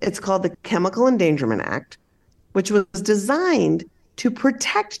 It's called the Chemical Endangerment Act, which was designed to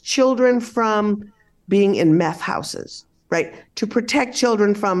protect children from being in meth houses, right? To protect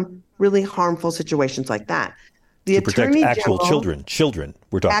children from really harmful situations like that. The to protect Attorney actual General, children.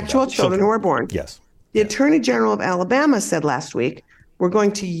 We're talking actual about children who are born. Yes. The Attorney General of Alabama said last week, we're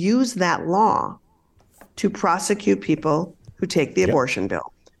going to use that law to prosecute people who take the abortion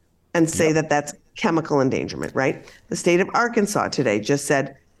bill and say that that's chemical endangerment, right? The state of Arkansas today just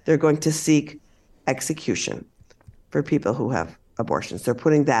said they're going to seek execution for people who have abortions. They're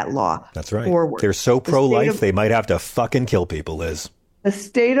putting that law forward. They're so pro-life, they might have to fucking kill people, Liz. The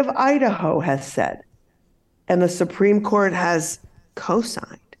state of Idaho has said, and the Supreme Court has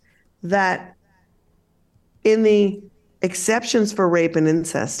co-signed, that in the exceptions for rape and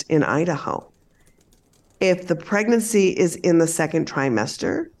incest in Idaho, if the pregnancy is in the second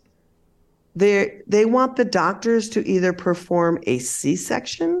trimester, they want the doctors to either perform a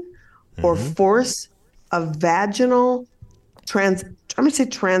C-section or force a vaginal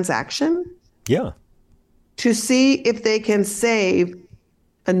transaction. Yeah. To see if they can save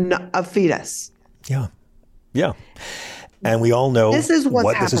a fetus. Yeah. Yeah. And we all know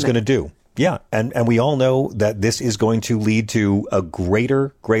what this is going to do. Yeah. And we all know that this is going to lead to a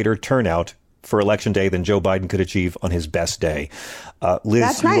greater turnout for Election Day than Joe Biden could achieve on his best day. Liz,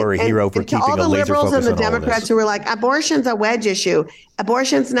 That's right. You are a hero for keeping a laser focus on all of this. To all the liberals and the Democrats who were like, abortion's a wedge issue.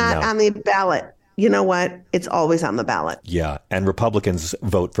 Abortion's not on the ballot. You know what? It's always on the ballot. Yeah. And Republicans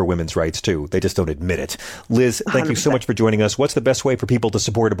vote for women's rights, too. They just don't admit it. Liz, thank 100%. You so much for joining us. What's the best way for people to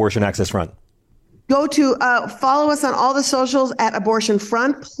support Abortion Access Front? Go to follow us on all the socials at Abortion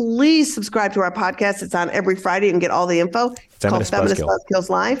Front. Please subscribe to our podcast. It's on every Friday. You can get all the info. It's called Feminist Buzzkills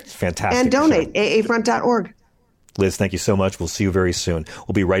Live. It's fantastic. And donate, aafront.org. Liz, thank you so much. We'll see you very soon.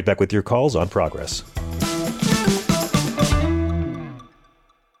 We'll be right back with your calls on Progress.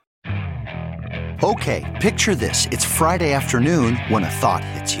 Okay, picture this. It's Friday afternoon when a thought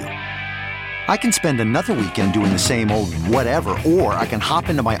hits you. I can spend another weekend doing the same old whatever, or I can hop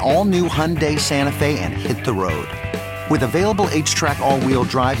into my all-new Hyundai Santa Fe and hit the road. With available H-Track all-wheel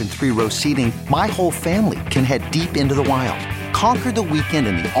drive and 3-row seating, my whole family can head deep into the wild. Conquer the weekend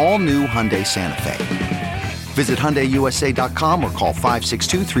in the all-new Hyundai Santa Fe. Visit HyundaiUSA.com or call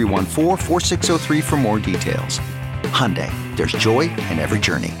 562-314-4603 for more details. Hyundai, there's joy in every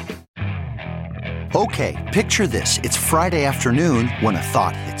journey. Okay, picture this. It's Friday afternoon when a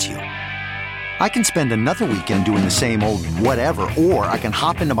thought hits you. I can spend another weekend doing the same old whatever, or I can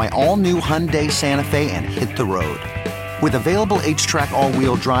hop into my all-new Hyundai Santa Fe and hit the road. With available H-Track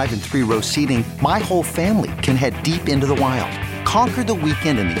all-wheel drive and 3-row seating, my whole family can head deep into the wild. Conquer the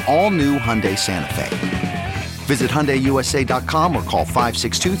weekend in the all-new Hyundai Santa Fe. Visit HyundaiUSA.com or call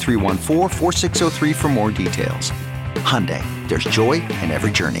 562-314-4603 for more details. Hyundai, there's joy in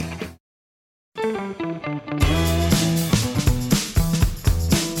every journey.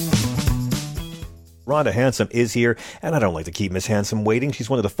 Rhonda Handsome is here, and I don't like to keep Miss Handsome waiting. She's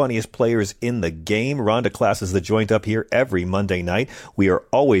one of the funniest players in the game. Rhonda classes the joint up here every Monday night. We are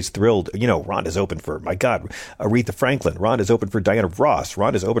always thrilled. You know, Rhonda's open for, my God, Aretha Franklin. Rhonda's open for Diana Ross.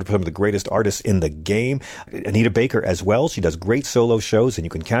 Rhonda's open for some of the greatest artists in the game. Anita Baker as well. She does great solo shows, and you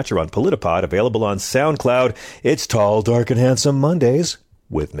can catch her on Politipod, available on SoundCloud. It's Tall, Dark, and Handsome Mondays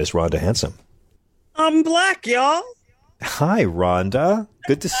with Miss Rhonda Handsome. I'm black, y'all. Hi, Rhonda.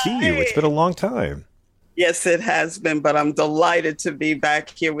 Good to see you. It's been a long time. Yes, it has been, but I'm delighted to be back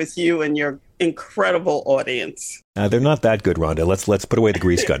here with you and your incredible audience. They're not that good, Rhonda. Let's put away the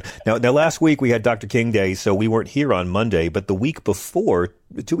grease gun. Now, last week we had Dr. King Day, so we weren't here on Monday. But the week before,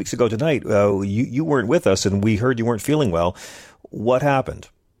 2 weeks ago tonight, you weren't with us, and we heard you weren't feeling well. What happened?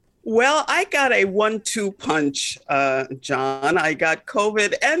 Well, I got a 1-2 punch, John. I got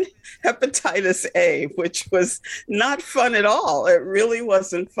COVID and hepatitis A, which was not fun at all. It really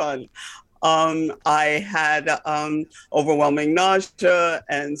wasn't fun. I had overwhelming nausea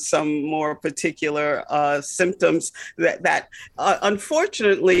and some more particular symptoms that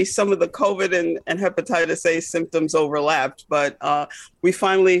unfortunately, some of the COVID and hepatitis A symptoms overlapped. But we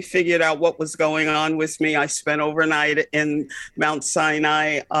finally figured out what was going on with me. I spent overnight in Mount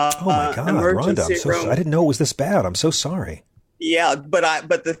Sinai oh my God, emergency Rhonda, room. I didn't know it was this bad. I'm so sorry. Yeah, but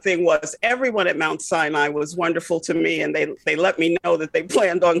the thing was, everyone at Mount Sinai was wonderful to me, and they let me know that they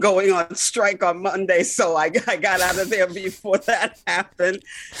planned on going on strike on Monday, so I got out of there before that happened,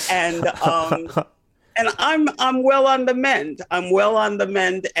 and I'm well on the mend. I'm well on the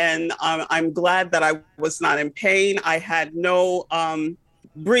mend, and I'm glad that I was not in pain. I had no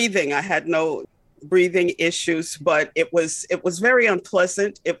breathing. I had no breathing issues, but it was very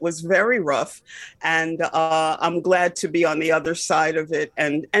unpleasant. It was very rough, and I'm glad to be on the other side of it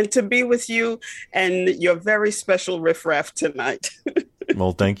and to be with you and your very special riffraff tonight.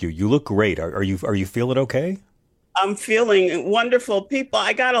 Well, thank you. You look great. Are you feeling okay? I'm feeling wonderful. People,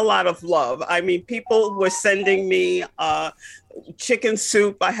 I got a lot of love. I mean, people were sending me chicken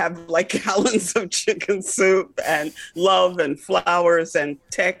soup. I have like gallons of chicken soup and love and flowers and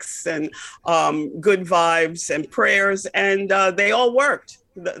texts and good vibes and prayers. And they all worked.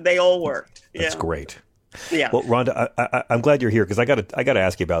 They all worked. That's great. Yeah. Well, Rhonda, I'm glad you're here because I got to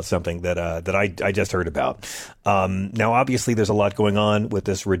ask you about something that I just heard about. Now, obviously, there's a lot going on with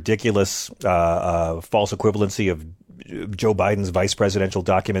this ridiculous false equivalency of Joe Biden's vice presidential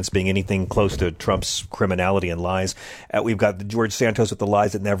documents being anything close to Trump's criminality and lies. We've got George Santos with the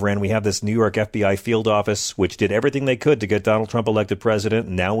lies that never end. We have this New York FBI field office, which did everything they could to get Donald Trump elected president.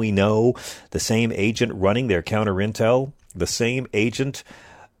 Now we know the same agent running their counter intel, the same agent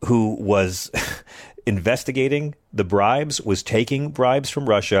who was investigating the bribes, was taking bribes from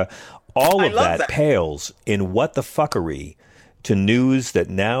Russia. All of that pales in what the fuckery to news that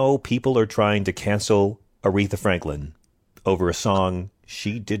now people are trying to cancel Aretha Franklin over a song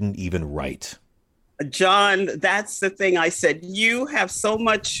she didn't even write. John, that's the thing I said. You have so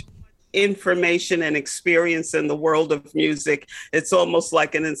much information and experience in the world of music. It's almost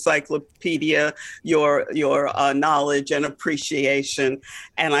like an encyclopedia, your knowledge and appreciation.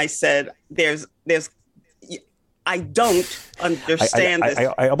 And I said, I don't understand this.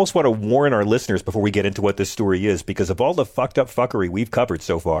 I almost want to warn our listeners before we get into what this story is, because of all the fucked up fuckery we've covered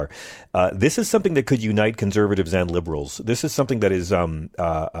so far, this is something that could unite conservatives and liberals. This is something that is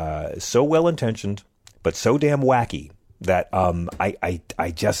so well-intentioned, but so damn wacky that I'll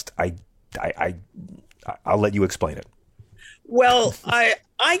let you explain it. Well,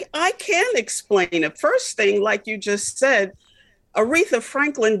 I can explain it. First thing, like you just said, Aretha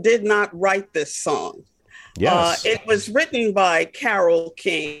Franklin did not write this song. Yes. It was written by Carole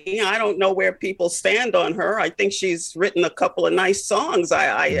King. I don't know where people stand on her. I think she's written a couple of nice songs.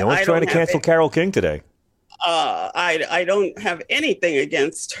 No one's trying to cancel Carole King today. I don't have anything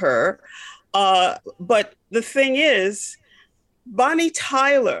against her. But the thing is, Bonnie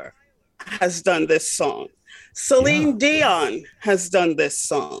Tyler has done this song. Celine Dion has done this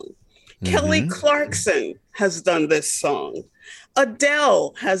song. Kelly Clarkson has done this song.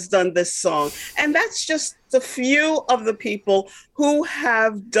 Adele has done this song. And that's just a few of the people who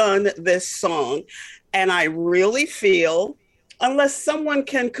have done this song. And I really feel, unless someone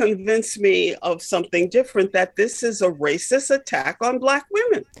can convince me of something different, that this is a racist attack on Black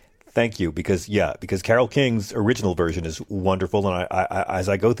women. Thank you, because Carole King's original version is wonderful, and I as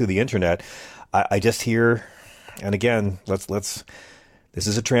I go through the internet, I just hear, and again, let's. This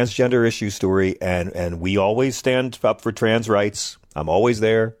is a transgender issue story, and we always stand up for trans rights. I'm always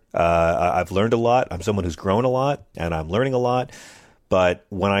there. I've learned a lot. I'm someone who's grown a lot, and I'm learning a lot. But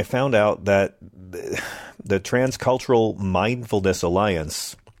when I found out that the Transcultural Mindfulness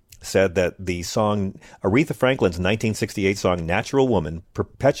Alliance said that the song, Aretha Franklin's 1968 song, Natural Woman,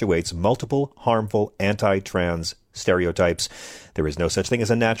 perpetuates multiple harmful anti-trans stereotypes. There is no such thing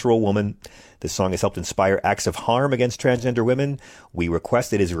as a natural woman. This song has helped inspire acts of harm against transgender women. We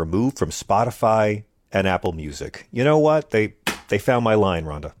request it is removed from Spotify and Apple Music. You know what? They found my line,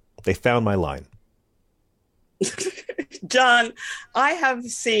 Rhonda. They found my line. John, I have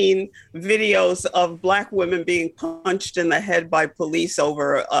seen videos of Black women being punched in the head by police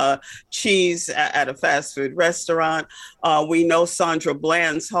over cheese at a fast food restaurant. We know Sandra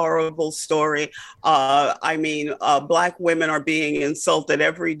Bland's horrible story. Black women are being insulted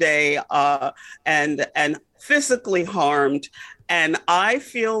every day and physically harmed. And I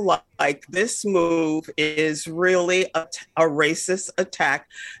feel like this move is really a racist attack,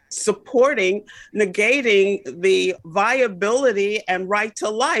 negating the viability and right to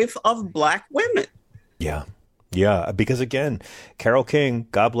life of Black women. Yeah. Yeah, because again, Carole King,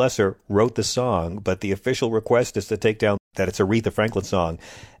 God bless her, wrote the song, but the official request is to take down that it's Aretha Franklin song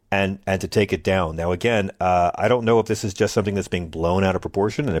and to take it down. Now, again, I don't know if this is just something that's being blown out of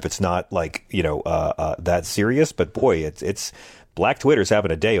proportion and if it's not like, that serious, but boy, it's Black Twitter's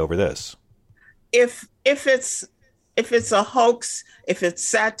having a day over this. If it's a hoax, if it's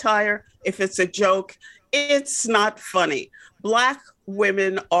satire, if it's a joke, it's not funny. Black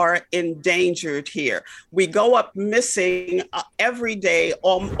women are endangered here. We go up missing every day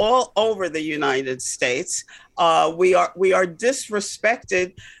all over the United States. We are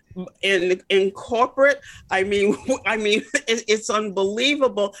disrespected in corporate. It's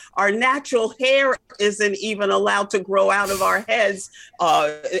unbelievable. Our natural hair isn't even allowed to grow out of our heads,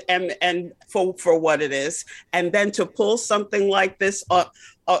 and for what it is. And then to pull something like this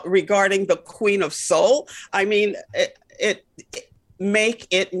regarding the Queen of Soul, it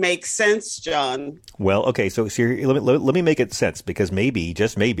make sense, John. Well, okay, so let me make it sense, because maybe,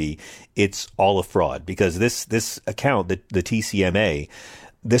 just maybe, it's all a fraud, because this account, the TCMA,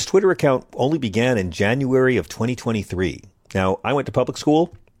 this Twitter account only began in January of 2023. Now, I went to public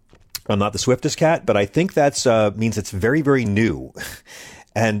school. I'm not the swiftest cat, but I think that's means it's very, very new.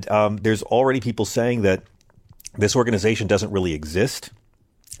 And there's already people saying that this organization doesn't really exist.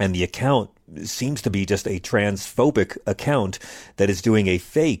 And the account seems to be just a transphobic account that is doing a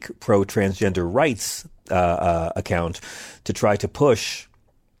fake pro-transgender rights account to try to push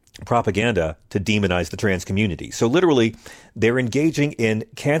propaganda to demonize the trans community. So literally, they're engaging in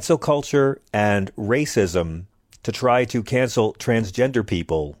cancel culture and racism to try to cancel transgender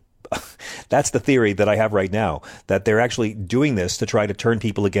people. That's the theory that I have right now, that they're actually doing this to try to turn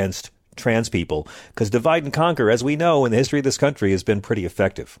people against trans people, because divide and conquer, as we know in the history of this country, has been pretty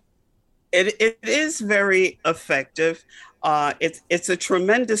effective. It is very effective. It's a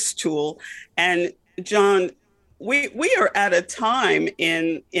tremendous tool. And John, we are at a time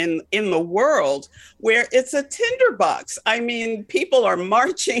in the world where it's a tinderbox. I mean, people are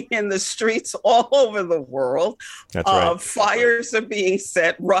marching in the streets all over the world. That's right. Fires are being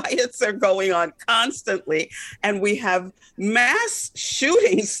set. Riots are going on constantly. And we have mass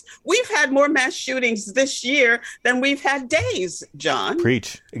shootings. We've had more mass shootings this year than we've had days, John.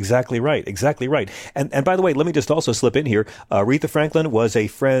 Preach. Exactly right. Exactly right. And by the way, let me just also slip in here. Aretha Franklin was a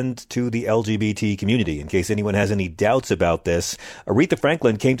friend to the LGBT community, in case anyone has any doubts about this. Aretha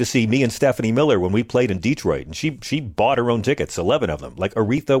Franklin came to see me and Stephanie Miller when we played in Detroit, and she bought her own tickets, 11 of them. Like,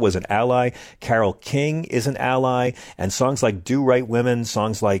 Aretha was an ally. Carole King is an ally. And songs like Do Right Women,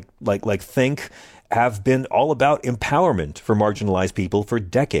 songs like Think, have been all about empowerment for marginalized people for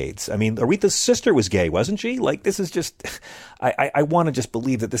decades. I mean, Aretha's sister was gay, wasn't she? Like, this is just, I want to just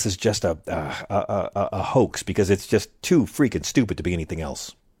believe that this is just a hoax, because it's just too freaking stupid to be anything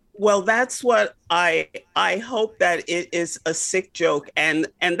else. Well, that's what I hope, that it is a sick joke. And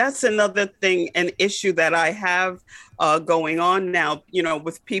that's another thing, an issue that I have going on now,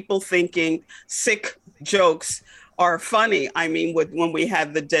 with people thinking sick jokes are funny. I mean, when we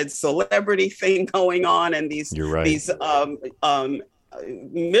had the dead celebrity thing going on, and these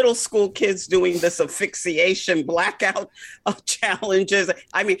middle school kids doing this asphyxiation blackout challenges.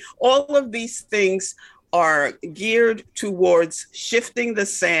 I mean, all of these things are geared towards shifting the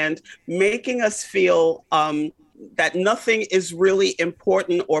sand, making us feel that nothing is really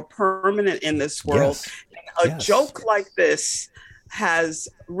important or permanent in this world. Yes. A joke like this has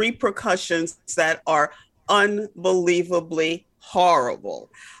repercussions that are unbelievably horrible,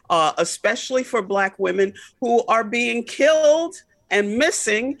 especially for Black women who are being killed and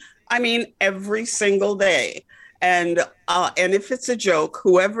missing, every single day. And if it's a joke,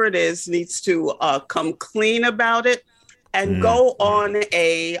 whoever it is needs to come clean about it and go on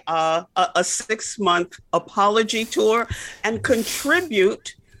a 6-month apology tour and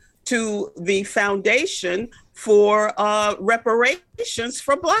contribute to the foundation for reparations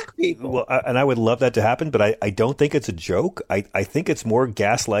for Black people. Well, and I would love that to happen, but I don't think it's a joke. I think it's more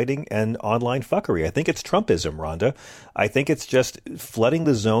gaslighting and online fuckery. I think it's Trumpism, Rhonda. I think it's just flooding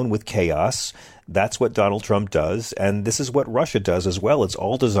the zone with chaos. That's what Donald Trump does, and this is what Russia does as well. It's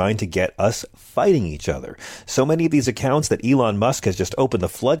all designed to get us fighting each other. So many of these accounts that Elon Musk has just opened the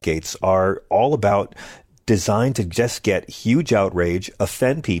floodgates are all about designed to just get huge outrage,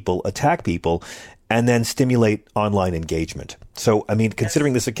 offend people, attack people, and then stimulate online engagement. So, I mean,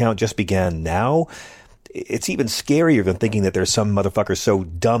 considering this account just began now, it's even scarier than thinking that there's some motherfucker so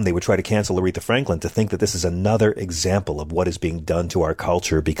dumb they would try to cancel Aretha Franklin, to think that this is another example of what is being done to our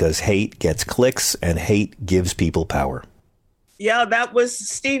culture, because hate gets clicks and hate gives people power. Yeah, that was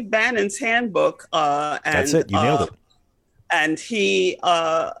Steve Bannon's handbook. That's it. You nailed it. And he,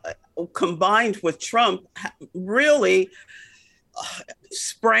 combined with Trump, really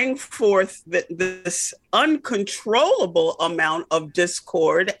sprang forth this uncontrollable amount of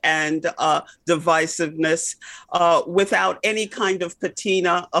discord and divisiveness without any kind of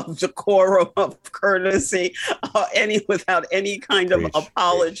patina of decorum, of courtesy, without any kind of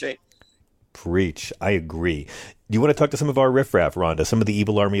apology. Preach. I agree. Do you want to talk to some of our riffraff, Rhonda? Some of the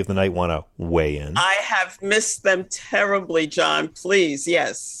evil army of the night want to weigh in. I have missed them terribly, John. Please,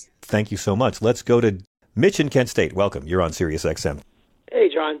 yes. Thank you so much. Let's go to Mitch in Kent State. Welcome. You're on Sirius XM. Hey,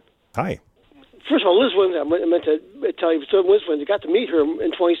 John. Hi. First of all, Liz Williams, I meant to tell you, so Liz Williams, I got to meet her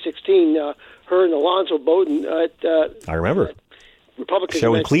in 2016, her and Alonzo Bowden at I remember. Republican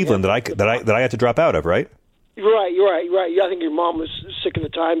show in convention. Cleveland that I had to drop out of, right? You're right. I think your mom was sick at the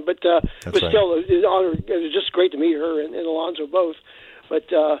time, but still, it was an honor. It was just great to meet her and Alonzo both. But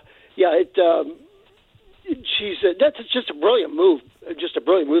that's just a brilliant move. Just a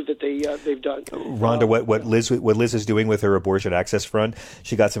brilliant move that they've done. Rhonda, what Liz is doing with her abortion access front,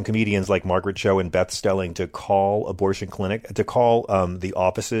 she got some comedians like Margaret Cho and Beth Stelling to call the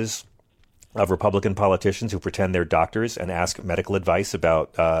offices of Republican politicians who pretend they're doctors and ask medical advice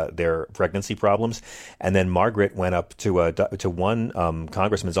about their pregnancy problems. And then Margaret went up to one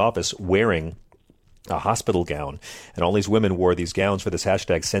congressman's office wearing a hospital gown, and all these women wore these gowns for this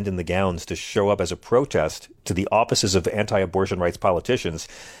hashtag "Send in the Gowns" to show up as a protest to the offices of anti-abortion rights politicians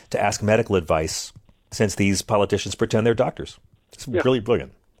to ask medical advice, since these politicians pretend they're doctors. It's really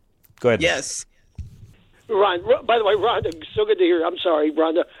brilliant. Go ahead. Yes. Ron, by the way, Rhonda, so good to hear. I'm sorry,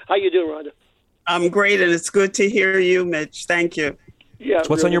 Rhonda. How you doing, Rhonda? I'm great, and it's good to hear you, Mitch. Thank you. Yeah. So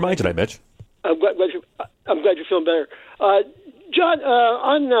what's on your mind tonight, Mitch? I'm glad you're feeling better, John.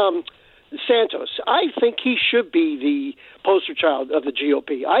 On Santos, I think he should be the poster child of the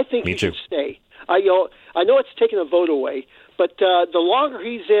GOP. I think he should stay. I know it's taken a vote away, but the longer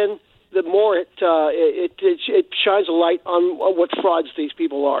he's in, the more it shines a light on what frauds these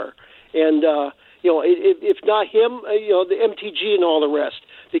people are. And if not him, the MTG and all the rest,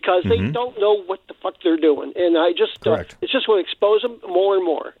 because they don't know what the fuck they're doing. And I just it's just going to expose them more and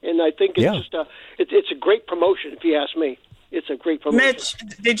more. And I think it's a great promotion, if you ask me. It's a great promotion. Mitch,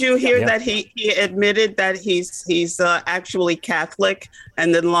 did you hear that he admitted that he's actually Catholic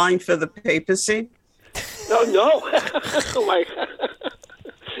and in line for the papacy? No. Oh my.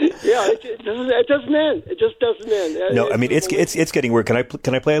 Yeah, it doesn't end. It just doesn't end. No, I mean it's getting weird. Can I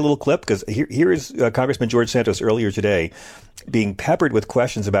play a little clip? Because here is Congressman George Santos earlier today being peppered with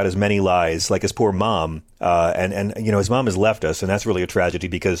questions about his many lies, like his poor mom, and his mom has left us, and that's really a tragedy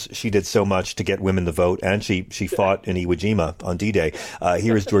because she did so much to get women to vote, and she fought in Iwo Jima on D-Day.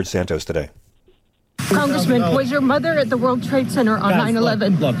 Here is George Santos today. Congressman, was your mother at the World Trade Center on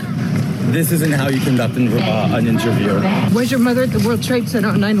 9/11? Look, this isn't how you conduct an interview. Was your mother at the World Trade Center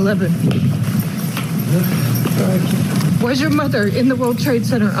on 9/11? Was your mother in the World Trade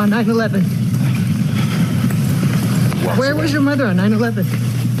Center on 9/11? Where was your mother on 9/11?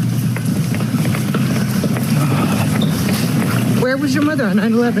 Where was your mother on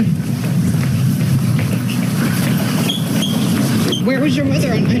 9/11? Where was your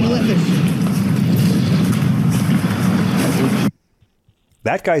mother on 9/11?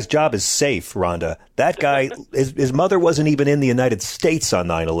 That guy's job is safe, Rhonda. That guy, his mother wasn't even in the United States on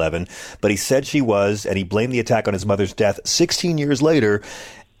 9/11, but he said she was, and he blamed the attack on his mother's death 16 years later,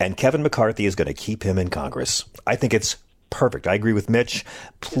 and Kevin McCarthy is going to keep him in Congress. I think it's perfect. I agree with Mitch.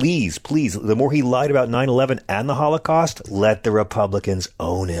 Please, the more he lied about 9/11 and the Holocaust, let the Republicans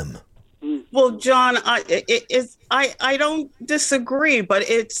own him. Well, John, I don't disagree, but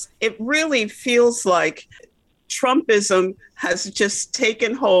it really feels like Trumpism has just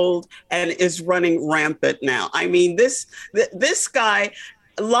taken hold and is running rampant now. I mean, this guy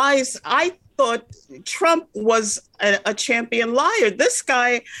lies. I thought Trump was a champion liar. This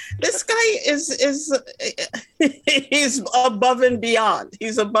guy is he's above and beyond.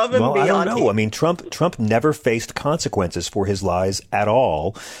 He's above and beyond. I don't know. I mean, Trump never faced consequences for his lies at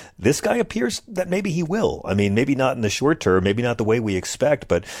all. This guy appears that maybe he will. I mean, maybe not in the short term, maybe not the way we expect,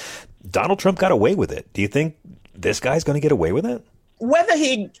 but Donald Trump got away with it. Do you think this guy's going to get away with it? Whether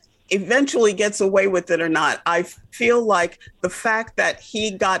he eventually gets away with it or not, I feel like the fact that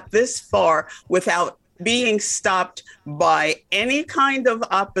he got this far without being stopped by any kind of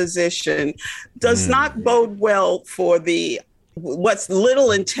opposition does not bode well for what's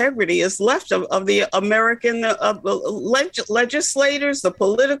little integrity is left of the American legislators, the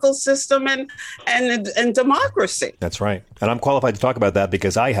political system, and democracy. That's right. And I'm qualified to talk about that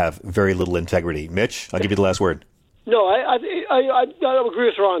because I have very little integrity. Mitch, I'll give you the last word. No, I agree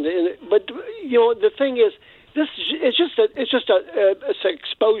with Ron, but the thing is, it's just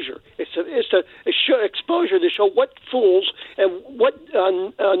exposure. It's exposure to show what fools and what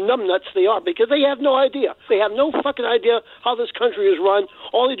numbnuts they are, because they have no idea. They have no fucking idea how this country is run.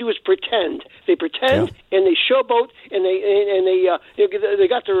 All they do is pretend. They pretend and they showboat and they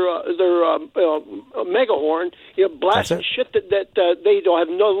got their mega horn, blasting shit that they don't have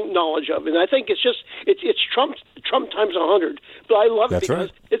no knowledge of. And I think it's Trump times 100. But I love it because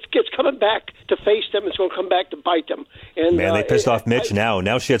it's coming back to face them. It's going to come back to bite them. And man, they pissed off Mitch now.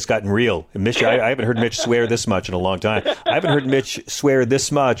 Now shit's gotten real. Mitch, I haven't heard Mitch swear this much in a long time. I haven't heard Mitch swear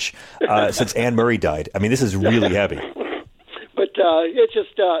this much since Anne Murray died. I mean, this is really heavy. But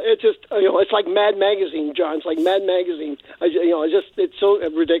it's like Mad Magazine, John. It's like Mad Magazine. It's so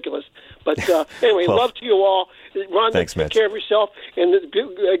ridiculous. But anyway, love to you all. Ron, thanks, take Mitch. care of yourself. And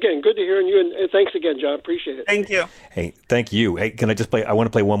again, good to hear you. And thanks again, John. Appreciate it. Thank you. Hey, thank you. Hey, can I just play? I want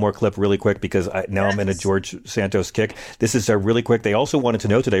to play one more clip really quick because now I'm in a George Santos kick. This is really quick. They also wanted to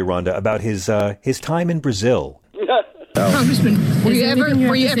know today, Rhonda, about his time in Brazil. Congressman, were you ever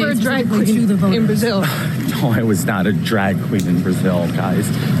a drag queen in Brazil? No, I was not a drag queen in Brazil, guys.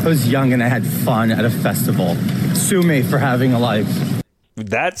 I was young and I had fun at a festival. Sue me for having a life.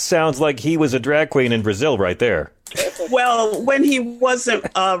 That sounds like he was a drag queen in Brazil right there. Well, when he wasn't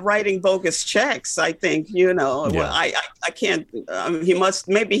writing bogus checks, I think, I can't,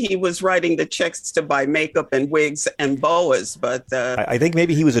 maybe he was writing the checks to buy makeup and wigs and boas, but. I think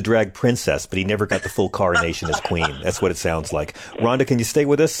maybe he was a drag princess, but he never got the full coronation as queen. That's what it sounds like. Rhonda, can you stay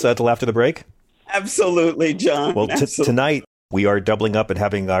with us till after the break? Absolutely, John. Well, tonight, we are doubling up and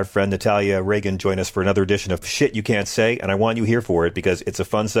having our friend Natalia Reagan join us for another edition of Shit You Can't Say, and I want you here for it because it's a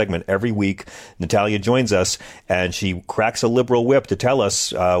fun segment. Every week, Natalia joins us, and she cracks a liberal whip to tell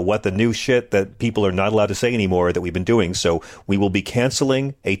us what the new shit that people are not allowed to say anymore that we've been doing. So we will be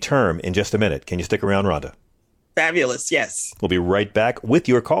canceling a term in just a minute. Can you stick around, Rhonda? Fabulous, yes. We'll be right back with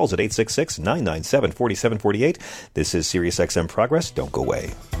your calls at 866-997-4748. This is SiriusXM Progress. Don't go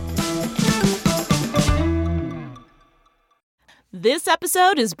away. This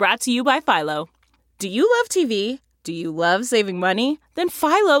episode is brought to you by Philo. Do you love TV? Do you love saving money? Then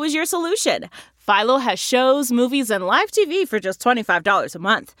Philo is your solution. Philo has shows, movies, and live TV for just $25 a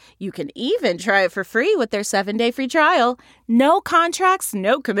month. You can even try it for free with their 7-day free trial. No contracts,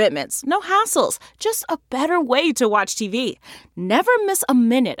 no commitments, no hassles. Just a better way to watch TV. Never miss a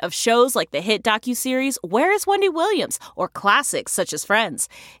minute of shows like the hit docuseries Where is Wendy Williams? Or classics such as Friends.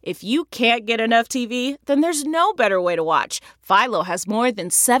 If you can't get enough TV, then there's no better way to watch. Philo has more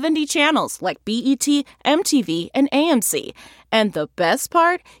than 70 channels like BET, MTV, and AMC. And the best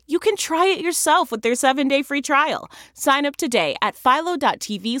part? You can try it yourself with their 7-day free trial. Sign up today at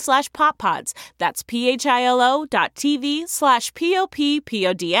philo.tv/poppods. That's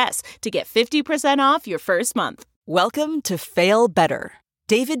philo.tv/POPPODS to get 50% off your first month. Welcome to Fail Better,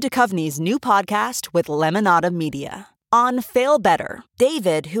 David Duchovny's new podcast with Lemonada Media. On Fail Better,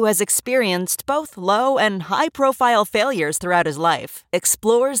 David, who has experienced both low and high-profile failures throughout his life,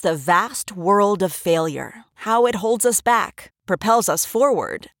 explores the vast world of failure, how it holds us back, propels us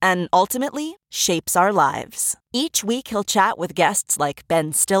forward, and ultimately shapes our lives. Each week he'll chat with guests like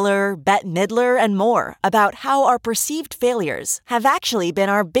Ben Stiller, Bette Midler, and more about how our perceived failures have actually been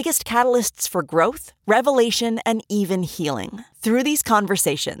our biggest catalysts for growth, revelation, and even healing. Through these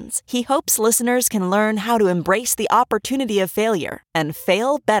conversations, he hopes listeners can learn how to embrace the opportunity of failure and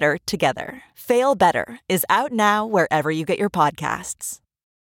fail better together. Fail Better is out now wherever you get your podcasts.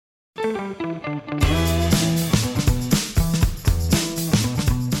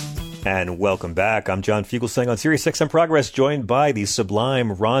 And welcome back. I'm John Fugelsang on SiriusXM Progress, joined by the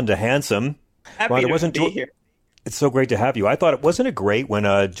sublime Rhonda Handsome. Happy to be here. It's so great to have you. I thought wasn't it great when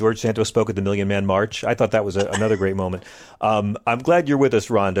George Santos spoke at the Million Man March? I thought that was another great moment. I'm glad you're with us,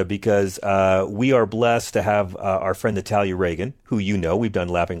 Rhonda, because we are blessed to have our friend Natalia Reagan, who you know we've done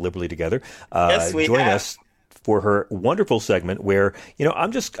Laughing Liberally together, yes, we join have. us for her wonderful segment where,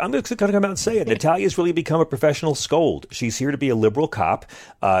 I'm just going to come out and say it. Natalia's really become a professional scold. She's here to be a liberal cop.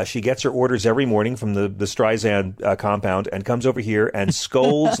 She gets her orders every morning from the Streisand compound and comes over here and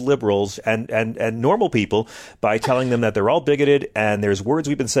scolds liberals and normal people by telling them that they're all bigoted and there's words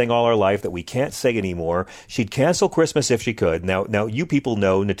we've been saying all our life that we can't say anymore. She'd cancel Christmas if she could. Now you people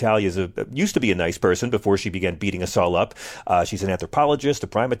know Natalia used to be a nice person before she began beating us all up. She's an anthropologist, a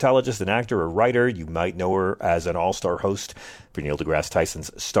primatologist, an actor, a writer. You might know her as an all-star host for Neil deGrasse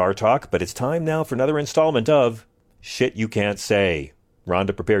Tyson's Star Talk. But it's time now for another installment of Shit You Can't Say.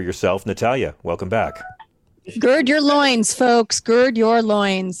 Rhonda, prepare yourself. Natalia, welcome back. Gird your loins, folks. Gird your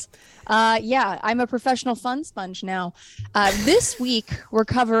loins. I'm a professional fun sponge now. This week, we're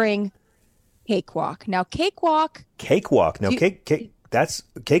covering Cakewalk. Now, Cakewalk. That's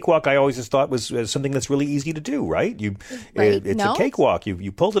cakewalk. I always just thought was something that's really easy to do, right? It's a cakewalk.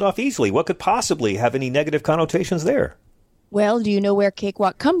 You pulled it off easily. What could possibly have any negative connotations there? Well, do you know where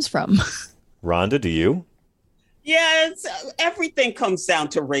cakewalk comes from? Rhonda, do you? Yeah, everything comes down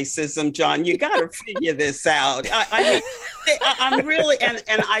to racism, John. You got to figure this out. I'm really, and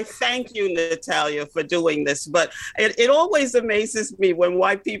I thank you, Natalia, for doing this. But it always amazes me when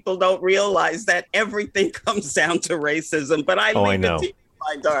white people don't realize that everything comes down to racism. But I leave it to you,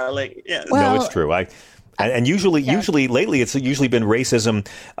 my darling. Yes. Well, no, it's true. And usually lately, it's usually been racism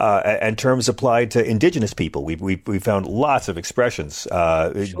and terms applied to indigenous people. We found lots of expressions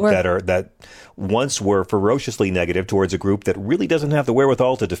that once were ferociously negative towards a group that really doesn't have the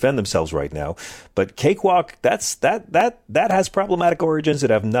wherewithal to defend themselves right now. But cakewalk, that has problematic origins that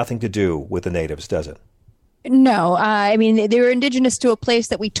have nothing to do with the natives, does it? No, I mean, they were indigenous to a place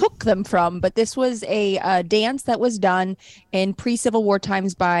that we took them from, but this was a dance that was done in pre-Civil War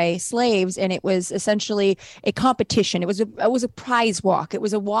times by slaves, and it was essentially a competition. It was a prize walk. It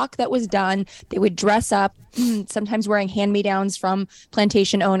was a walk that was done. They would dress up, sometimes wearing hand-me-downs from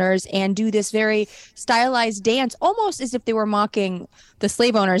plantation owners, and do this very stylized dance, almost as if they were mocking the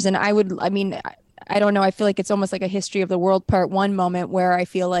slave owners. And I don't know. I feel like it's almost like a History of the World Part 1 moment where I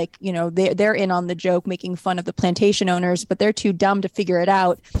feel like, they're in on the joke, making fun of the plantation owners, but they're too dumb to figure it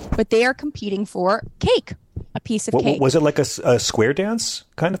out. But they are competing for cake, a piece of cake. Was it like a square dance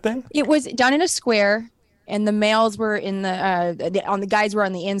kind of thing? It was done in a square, and the males were the guys were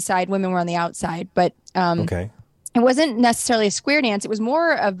on the inside, women were on the outside. But okay. It wasn't necessarily a square dance. It was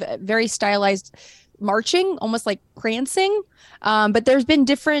more of a very stylized marching, almost like prancing. But there's been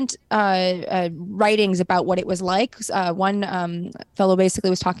different writings about what it was like. One fellow basically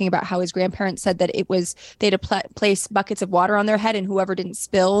was talking about how his grandparents said that they had to place buckets of water on their head, and whoever didn't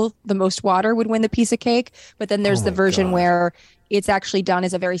spill the most water would win the piece of cake. But then there's the version where it's actually done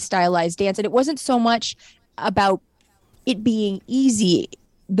as a very stylized dance. And it wasn't so much about it being easy.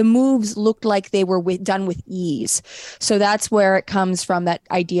 The moves looked like they were done with ease. So that's where it comes from, that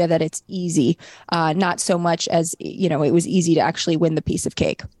idea that it's easy, not so much as, it was easy to actually win the piece of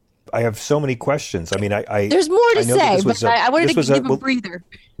cake. I have so many questions. I mean, there's more to say, but I wanted to give a breather.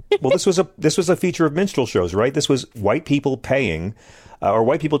 Well, this was a feature of minstrel shows, right? This was white people paying, or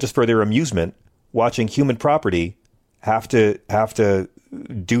white people just for their amusement, watching human property have to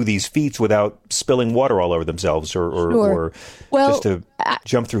do these feats without spilling water all over themselves or just to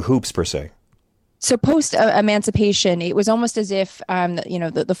jump through hoops per se. So post emancipation, it was almost as if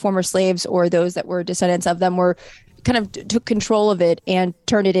the former slaves or those that were descendants of them were kind of took control of it and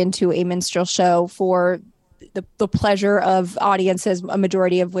turned it into a minstrel show for the pleasure of audiences, a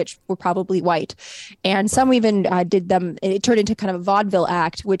majority of which were probably white. And some even did them, it turned into kind of a vaudeville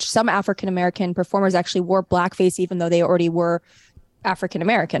act, which some African-American performers actually wore blackface, even though they already were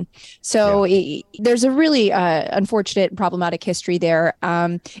African-American. So there's a really unfortunate and problematic history there.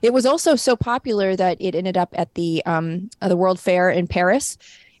 It was also so popular that it ended up at the World Fair in Paris.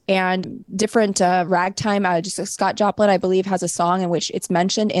 And different ragtime, just Scott Joplin, I believe, has a song in which it's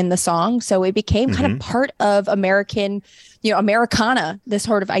mentioned in the song. So it became kind of part of American, Americana, this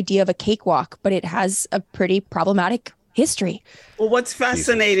sort of idea of a cakewalk, but it has a pretty problematic history. Well, what's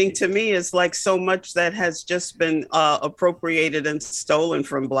fascinating to me is like so much that has just been appropriated and stolen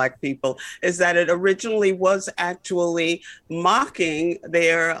from Black people is that it originally was actually mocking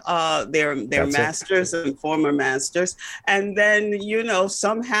their masters and former masters. And then,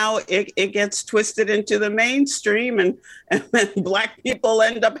 somehow it gets twisted into the mainstream and Black people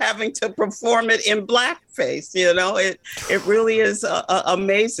end up having to perform it in blackface. It really is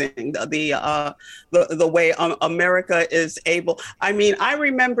amazing the way America is able. I mean, I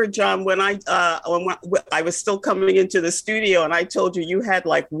remember, John, when I was still coming into the studio and I told you had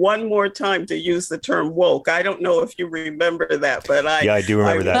like one more time to use the term woke. I don't know if you remember that, but I do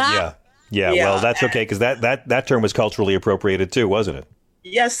remember that. Yeah. Well, that's okay because that term was culturally appropriated too, wasn't it?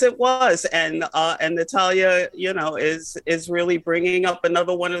 Yes, it was. And Natalia, is really bringing up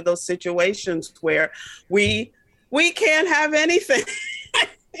another one of those situations where we can't have anything.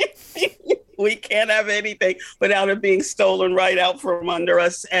 We can't have anything without it being stolen right out from under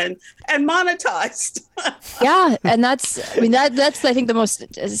us and monetized. Yeah, and that's I think the most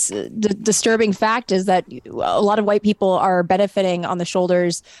disturbing fact is that a lot of white people are benefiting on the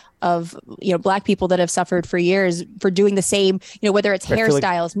shoulders of Black people that have suffered for years for doing the same, whether it's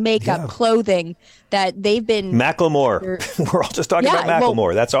hairstyles, makeup, clothing, that they've been Macklemore. We're all just talking about Macklemore.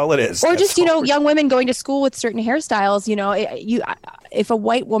 Well, that's all it is. Or just young women going to school with certain hairstyles. If a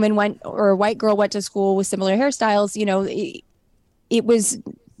white woman went or a white girl went to school with similar hairstyles, it was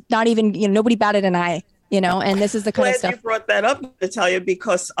not even nobody batted an eye. And this is the kind of stuff. You brought that up, Natalia,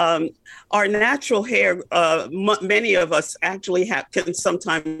 because our natural hair, many of us actually can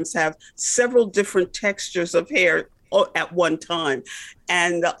sometimes have several different textures of hair at one time.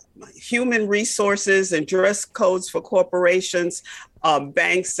 And human resources and dress codes for corporations,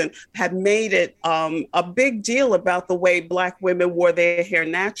 banks, and have made it a big deal about the way Black women wore their hair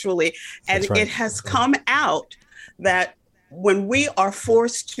naturally. And it has come out that when we are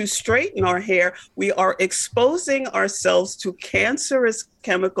forced to straighten our hair, we are exposing ourselves to cancerous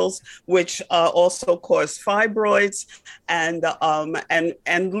chemicals, which also cause fibroids and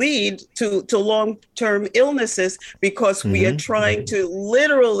lead to long-term illnesses because we are trying to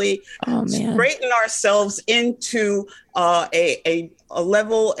literally straighten ourselves into a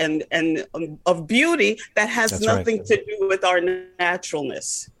level and of beauty that has nothing to do with our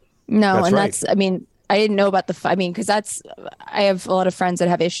naturalness. No, I didn't know about because I have a lot of friends that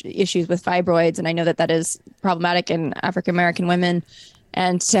have issues with fibroids, and I know that is problematic in African-American women.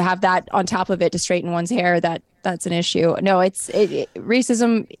 And to have that on top of it, to straighten one's hair, that's an issue. No,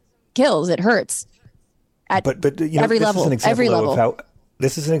 racism kills. It hurts at every level.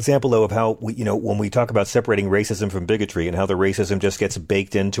 This is an example, though, of how when we talk about separating racism from bigotry and how the racism just gets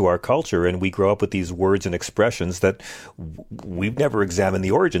baked into our culture and we grow up with these words and expressions that we've never examined the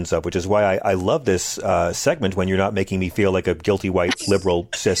origins of, which is why I love this segment when you're not making me feel like a guilty white liberal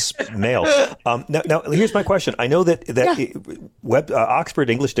cis male. Now, here's my question. I know that Oxford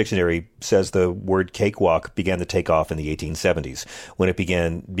English Dictionary says the word cakewalk began to take off in the 1870s when it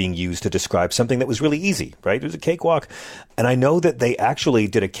began being used to describe something that was really easy, right? It was a cakewalk. And I know that they actually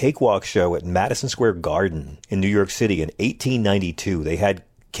did a cakewalk show at Madison Square Garden in New York City in 1892. They had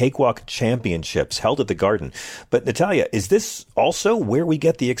cakewalk championships held at the Garden. But Natalia, is this also where we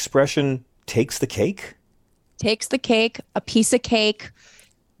get the expression takes the cake? Takes the cake, a piece of cake,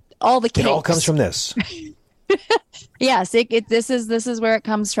 all the cakes. It all comes from this. Yes, this is where it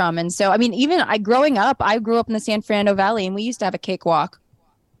comes from. And so, even growing up, I grew up in the San Fernando Valley and we used to have a cakewalk.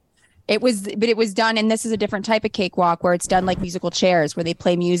 It was done, and this is a different type of cakewalk where it's done like musical chairs where they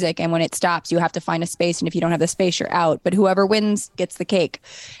play music, and when it stops, you have to find a space, and if you don't have the space, you're out. But whoever wins gets the cake.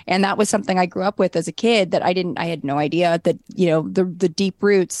 And that was something I grew up with as a kid that I had no idea that, the deep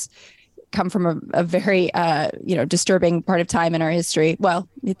roots come from a very, disturbing part of time in our history. Well,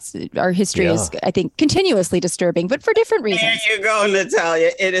 our history is, I think, continuously disturbing, but for different reasons. There you go,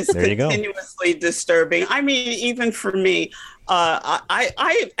 Natalia. It is continuously disturbing. Even for me,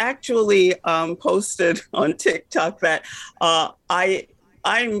 I actually posted on TikTok that I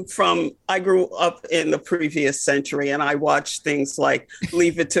grew up in the previous century, and I watched things like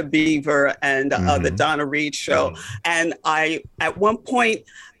Leave It to Beaver and the Donna Reed show. And I, at one point,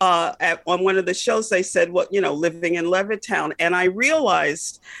 on one of the shows, they said, living in Levittown. And I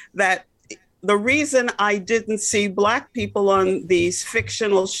realized that the reason I didn't see Black people on these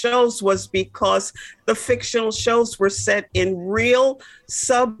fictional shows was because the fictional shows were set in real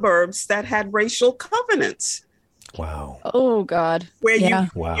suburbs that had racial covenants. Wow. Oh, God. Where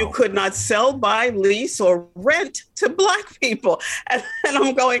Wow. you could not sell, buy, lease, or rent to Black people. And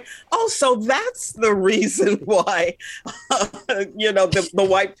I'm going, oh, so that's the reason why, the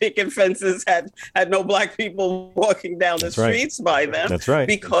white picket fences had no Black people walking down the streets by them. That's right.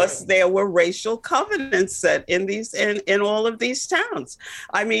 Because there were racial covenants set in all of these towns.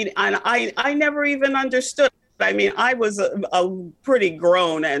 I mean, and I never even understood. I mean, I was a pretty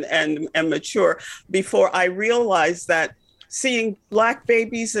grown and mature before I realized that seeing Black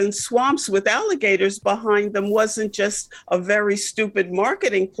babies in swamps with alligators behind them wasn't just a very stupid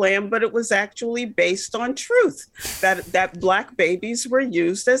marketing plan, but it was actually based on truth, that Black babies were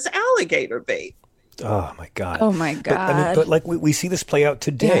used as alligator bait. Oh, my God. Oh, my God. But like we see this play out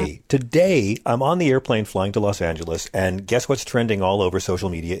today. Yeah. Today, I'm on the airplane flying to Los Angeles, and guess what's trending all over social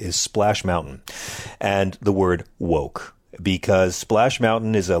media is Splash Mountain and the word woke. Because Splash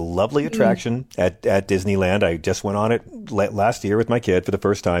Mountain is a lovely attraction at Disneyland. I just went on it last year with my kid for the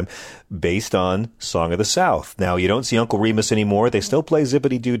first time, based on Song of the South. Now, you don't see Uncle Remus anymore. They still play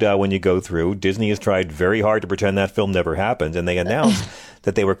Zippity Doo-Dah when you go through. Disney has tried very hard to pretend that film never happened, and they announced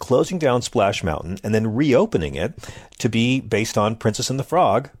that they were closing down Splash Mountain and then reopening it to be based on Princess and the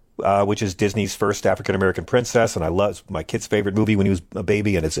Frog, which is Disney's first African-American princess, and I love my kid's favorite movie when he was a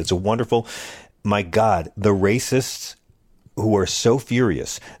baby, and it's a wonderful. My God, the racists who are so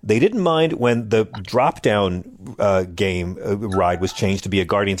furious. They didn't mind when the drop-down game ride was changed to be a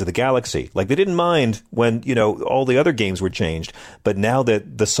Guardians of the Galaxy. Like, they didn't mind when, all the other games were changed. But now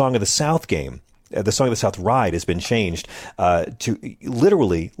that the Song of the South game, the Song of the South ride has been changed to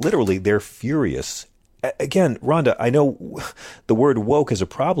literally, they're furious. Again, Rhonda, I know the word woke is a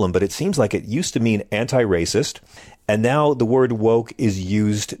problem, but it seems like it used to mean anti-racist. And now the word woke is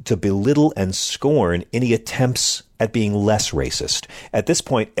used to belittle and scorn any attempts at being less racist. At this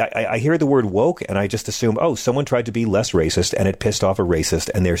point, I hear the word woke and I just assume, someone tried to be less racist and it pissed off a racist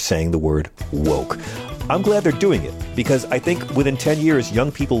and they're saying the word woke. I'm glad they're doing it because I think within 10 years,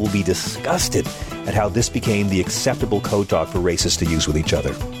 young people will be disgusted at how this became the acceptable code talk for racists to use with each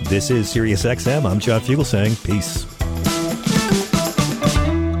other. This is SiriusXM. I'm John Fugelsang. Peace.